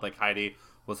me. It felt like Heidi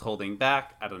was holding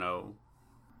back. I don't know.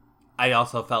 I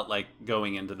also felt like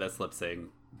going into this lip sync,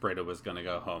 Britta was going to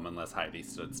go home unless Heidi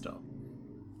stood still.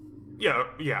 Yeah.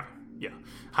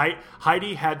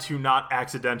 Heidi had to not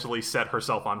accidentally set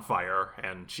herself on fire,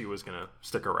 and she was going to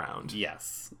stick around.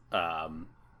 Yes.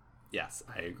 Yes,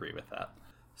 I agree with that.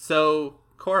 So,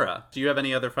 Cora, do you have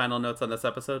any other final notes on this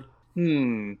episode?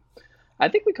 I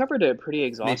think we covered it pretty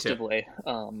exhaustively.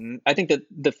 I think that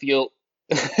the field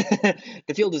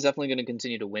is definitely going to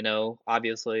continue to winnow,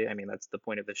 obviously. I mean, that's the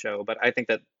point of the show. But I think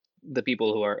that the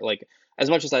people who are, like, as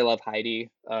much as I love Heidi,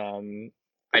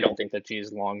 I don't think that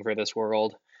she's long for this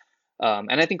world.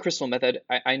 And I think Crystal Method,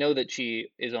 I know that she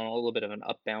is on a little bit of an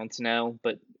up bounce now,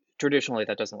 but traditionally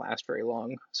that doesn't last very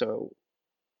long. So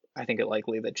I think it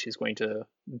likely that she's going to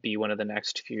be one of the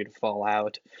next few to fall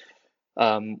out,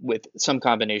 with some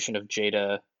combination of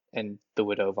Jada and the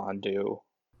Widow Von'Du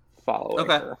following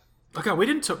her. Okay, we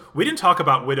didn't talk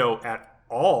about Widow at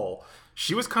all.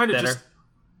 She was kind of just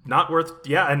not worth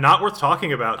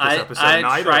talking about this episode.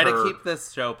 I try to keep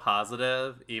this show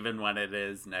positive, even when it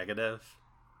is negative,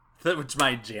 which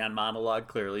my Jan monologue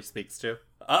clearly speaks to.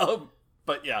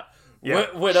 But yeah.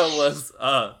 Widow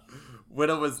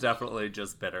was definitely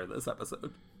just bitter this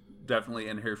episode. Definitely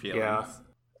in her feelings. Yeah.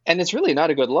 And it's really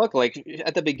not a good look. Like,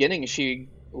 at the beginning, she,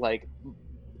 like,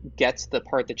 gets the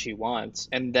part that she wants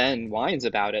and then whines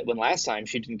about it when last time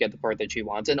she didn't get the part that she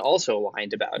wants and also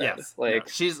whined about it. Yes. Like,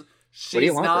 no, she's what do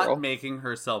you want, not girl? making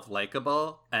herself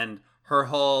likable, and her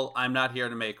whole "I'm not here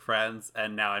to make friends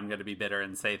and now I'm going to be bitter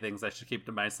and say things I should keep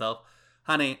to myself."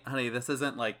 Honey, this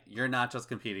isn't like, you're not just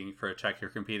competing for a check, you're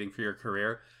competing for your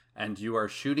career, and you are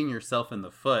shooting yourself in the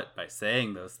foot by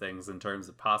saying those things in terms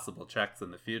of possible checks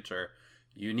in the future.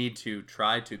 You need to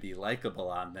try to be likable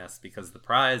on this, because the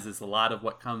prize is a lot of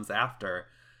what comes after.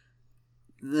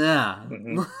 Yeah.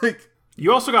 Mhm. Like,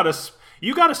 You also gotta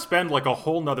spend like a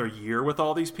whole nother year with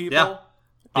all these people Yeah.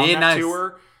 on Be that nice.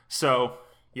 tour. So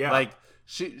yeah, like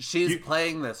she's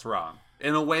playing this wrong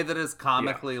in a way that is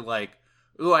comically like,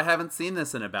 ooh, I haven't seen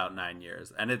this in about 9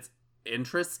 years. And it's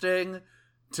interesting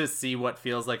to see what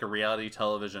feels like a reality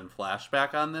television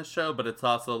flashback on this show, but it's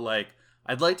also like,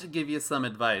 I'd like to give you some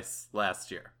advice last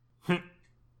year.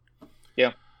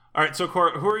 Yeah. All right, so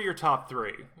Cora, who are your top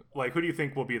three? Like, who do you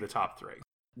think will be the top three?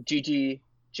 Gigi,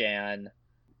 Jan.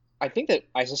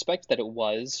 I suspect that it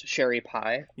was Sherry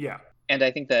Pie, Yeah, and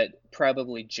I think that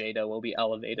probably Jada will be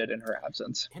elevated in her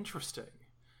absence. interesting.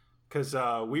 Because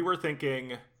we were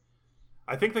thinking,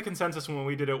 I think the consensus when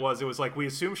we did it was like, we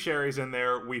assume Sherry's in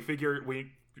there, we figure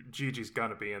Gigi's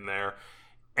gonna be in there,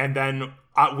 and then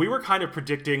we were kind of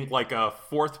predicting like a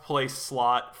fourth place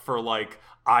slot for like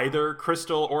either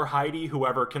Crystal or Heidi,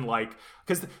 whoever can, like,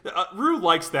 because Rue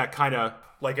likes that kind of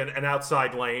like an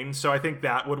outside lane, so I think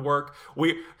that would work.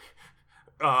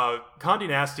 Condé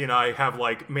Nasty and I have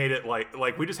like made it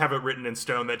like we just have it written in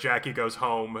stone that Jackie goes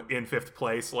home in fifth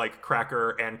place, like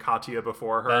Cracker and Katya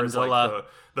before her is like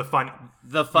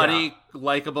the funny,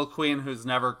 likable queen who's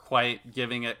never quite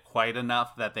giving it quite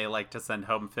enough that they like to send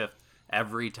home fifth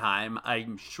every time.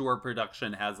 I'm sure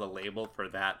production has a label for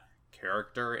that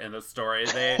character in the story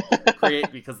they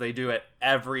create, because they do it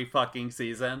every fucking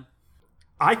season.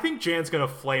 I think Jan's going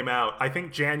to flame out. I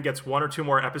think Jan gets one or two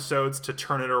more episodes to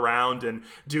turn it around and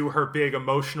do her big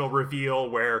emotional reveal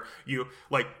where you,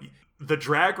 like, the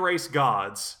Drag Race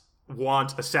gods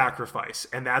want a sacrifice,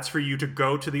 and that's for you to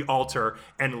go to the altar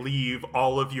and leave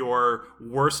all of your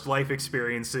worst life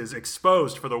experiences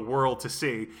exposed for the world to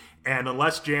see. And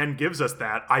unless Jan gives us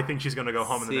that, I think she's going to go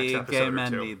home in the next episode gay or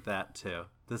men two. need that too.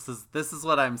 This is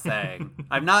what I'm saying.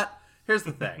 I'm not. Here's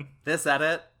the thing. This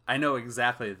edit, I know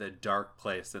exactly the dark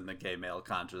place in the gay male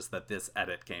conscious that this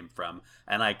edit came from,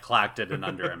 and I clocked it in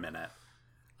under a minute.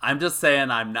 I'm just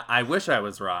saying I wish I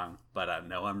was wrong, but I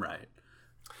know I'm right.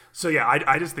 So yeah,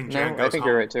 I just think Jan goes home. I think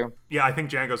you're right too. Yeah, I think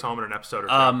Jan goes home in an episode or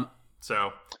two.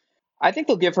 So I think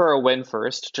they'll give her a win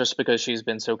first, just because she's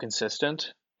been so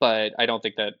consistent. But I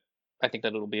think that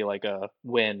it'll be like a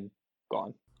win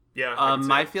gone. yeah,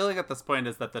 My feeling at this point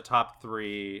is that the top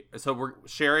three. So we're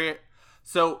Sherry.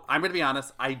 So I'm going to be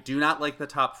honest. I do not like the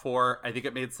top four. I think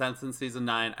it made sense in season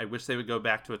 9. I wish they would go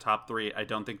back to a top 3. I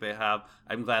don't think they have.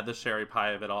 I'm glad the Sherry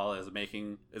Pie of it all is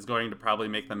going to probably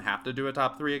make them have to do a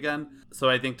top 3 again. So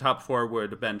I think top 4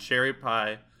 would have been Sherry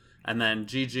Pie, and then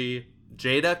Gigi,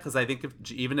 Jada, because I think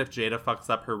even if Jada fucks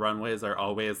up, her runways are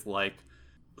always like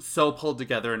so pulled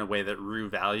together in a way that Rue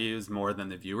values more than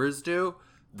the viewers do,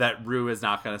 that Rue is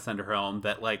not going to send her home.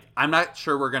 That, like, I'm not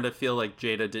sure we're going to feel like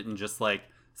Jada didn't just like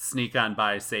sneak on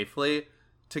by safely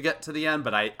to get to the end,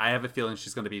 but I have a feeling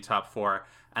she's going to be top 4.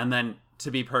 And then, to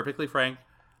be perfectly frank,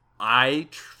 I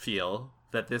feel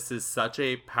that this is such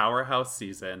a powerhouse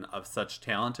season of such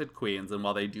talented queens, and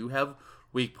while they do have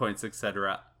weak points,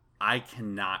 etc., I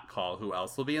cannot call who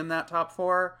else will be in that top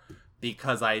 4,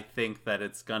 because I think that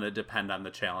it's going to depend on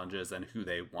the challenges and who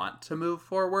they want to move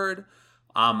forward.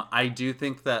 I do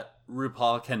think that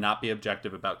RuPaul cannot be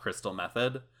objective about Crystal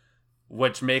Method,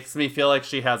 which makes me feel like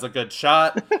she has a good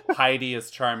shot. Heidi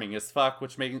is charming as fuck,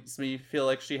 which makes me feel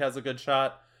like she has a good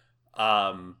shot.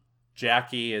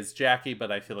 Jackie is Jackie,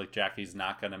 but I feel like Jackie's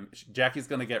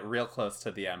gonna get real close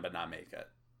to the end but not make it.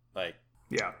 Like,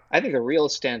 yeah. I think the real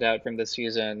standout from this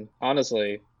season,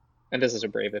 honestly, and this is a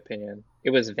brave opinion, it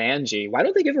was Vanjie. Why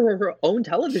don't they give her own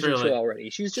television Truly. show already?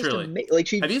 She's just Truly. like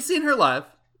she. Have you seen her live?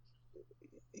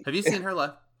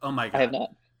 Oh my god. I have not.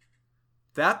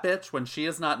 That bitch, when she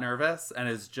is not nervous and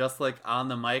is just like on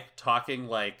the mic talking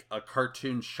like a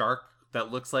cartoon shark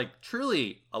that looks like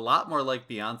truly a lot more like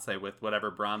Beyonce with whatever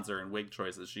bronzer and wig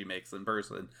choices she makes in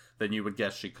person than you would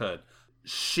guess she could.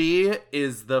 She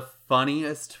is the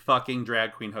funniest fucking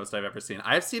drag queen host I've ever seen.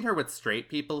 I've seen her with straight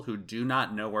people who do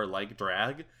not know or like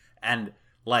drag, and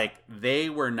like they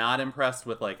were not impressed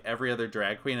with like every other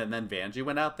drag queen, and then Vanjie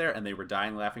went out there and they were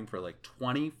dying laughing for like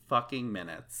 20 fucking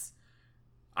minutes.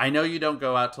 I know you don't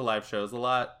go out to live shows a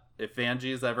lot. If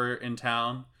Vanjie is ever in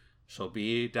town, she'll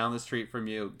be down the street from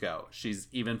you. Go. She's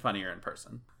even funnier in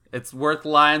person. It's worth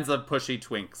lines of pushy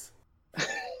twinks.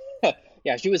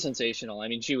 Yeah, she was sensational. I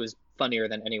mean, she was funnier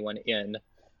than anyone in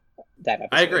that episode.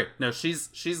 I agree. No, she's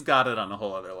got it on a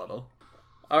whole other level.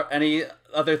 Any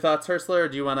other thoughts, Ursula, or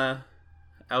do you want to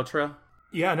outro?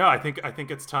 Yeah, no, I think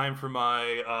it's time for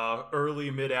my early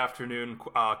mid-afternoon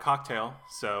cocktail.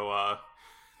 So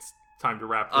it's time to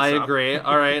wrap this up. I agree.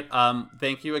 All right.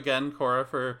 Thank you again, Cora,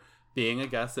 for being a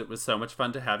guest. It was so much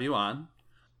fun to have you on.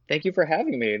 Thank you for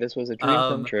having me. This was a dream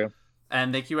come true.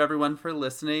 And thank you, everyone, for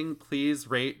listening. Please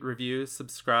rate, review,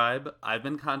 subscribe. I've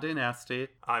been Condé Nasty.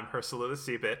 I'm Ursula the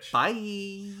Sea Bitch.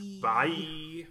 Bye. Bye.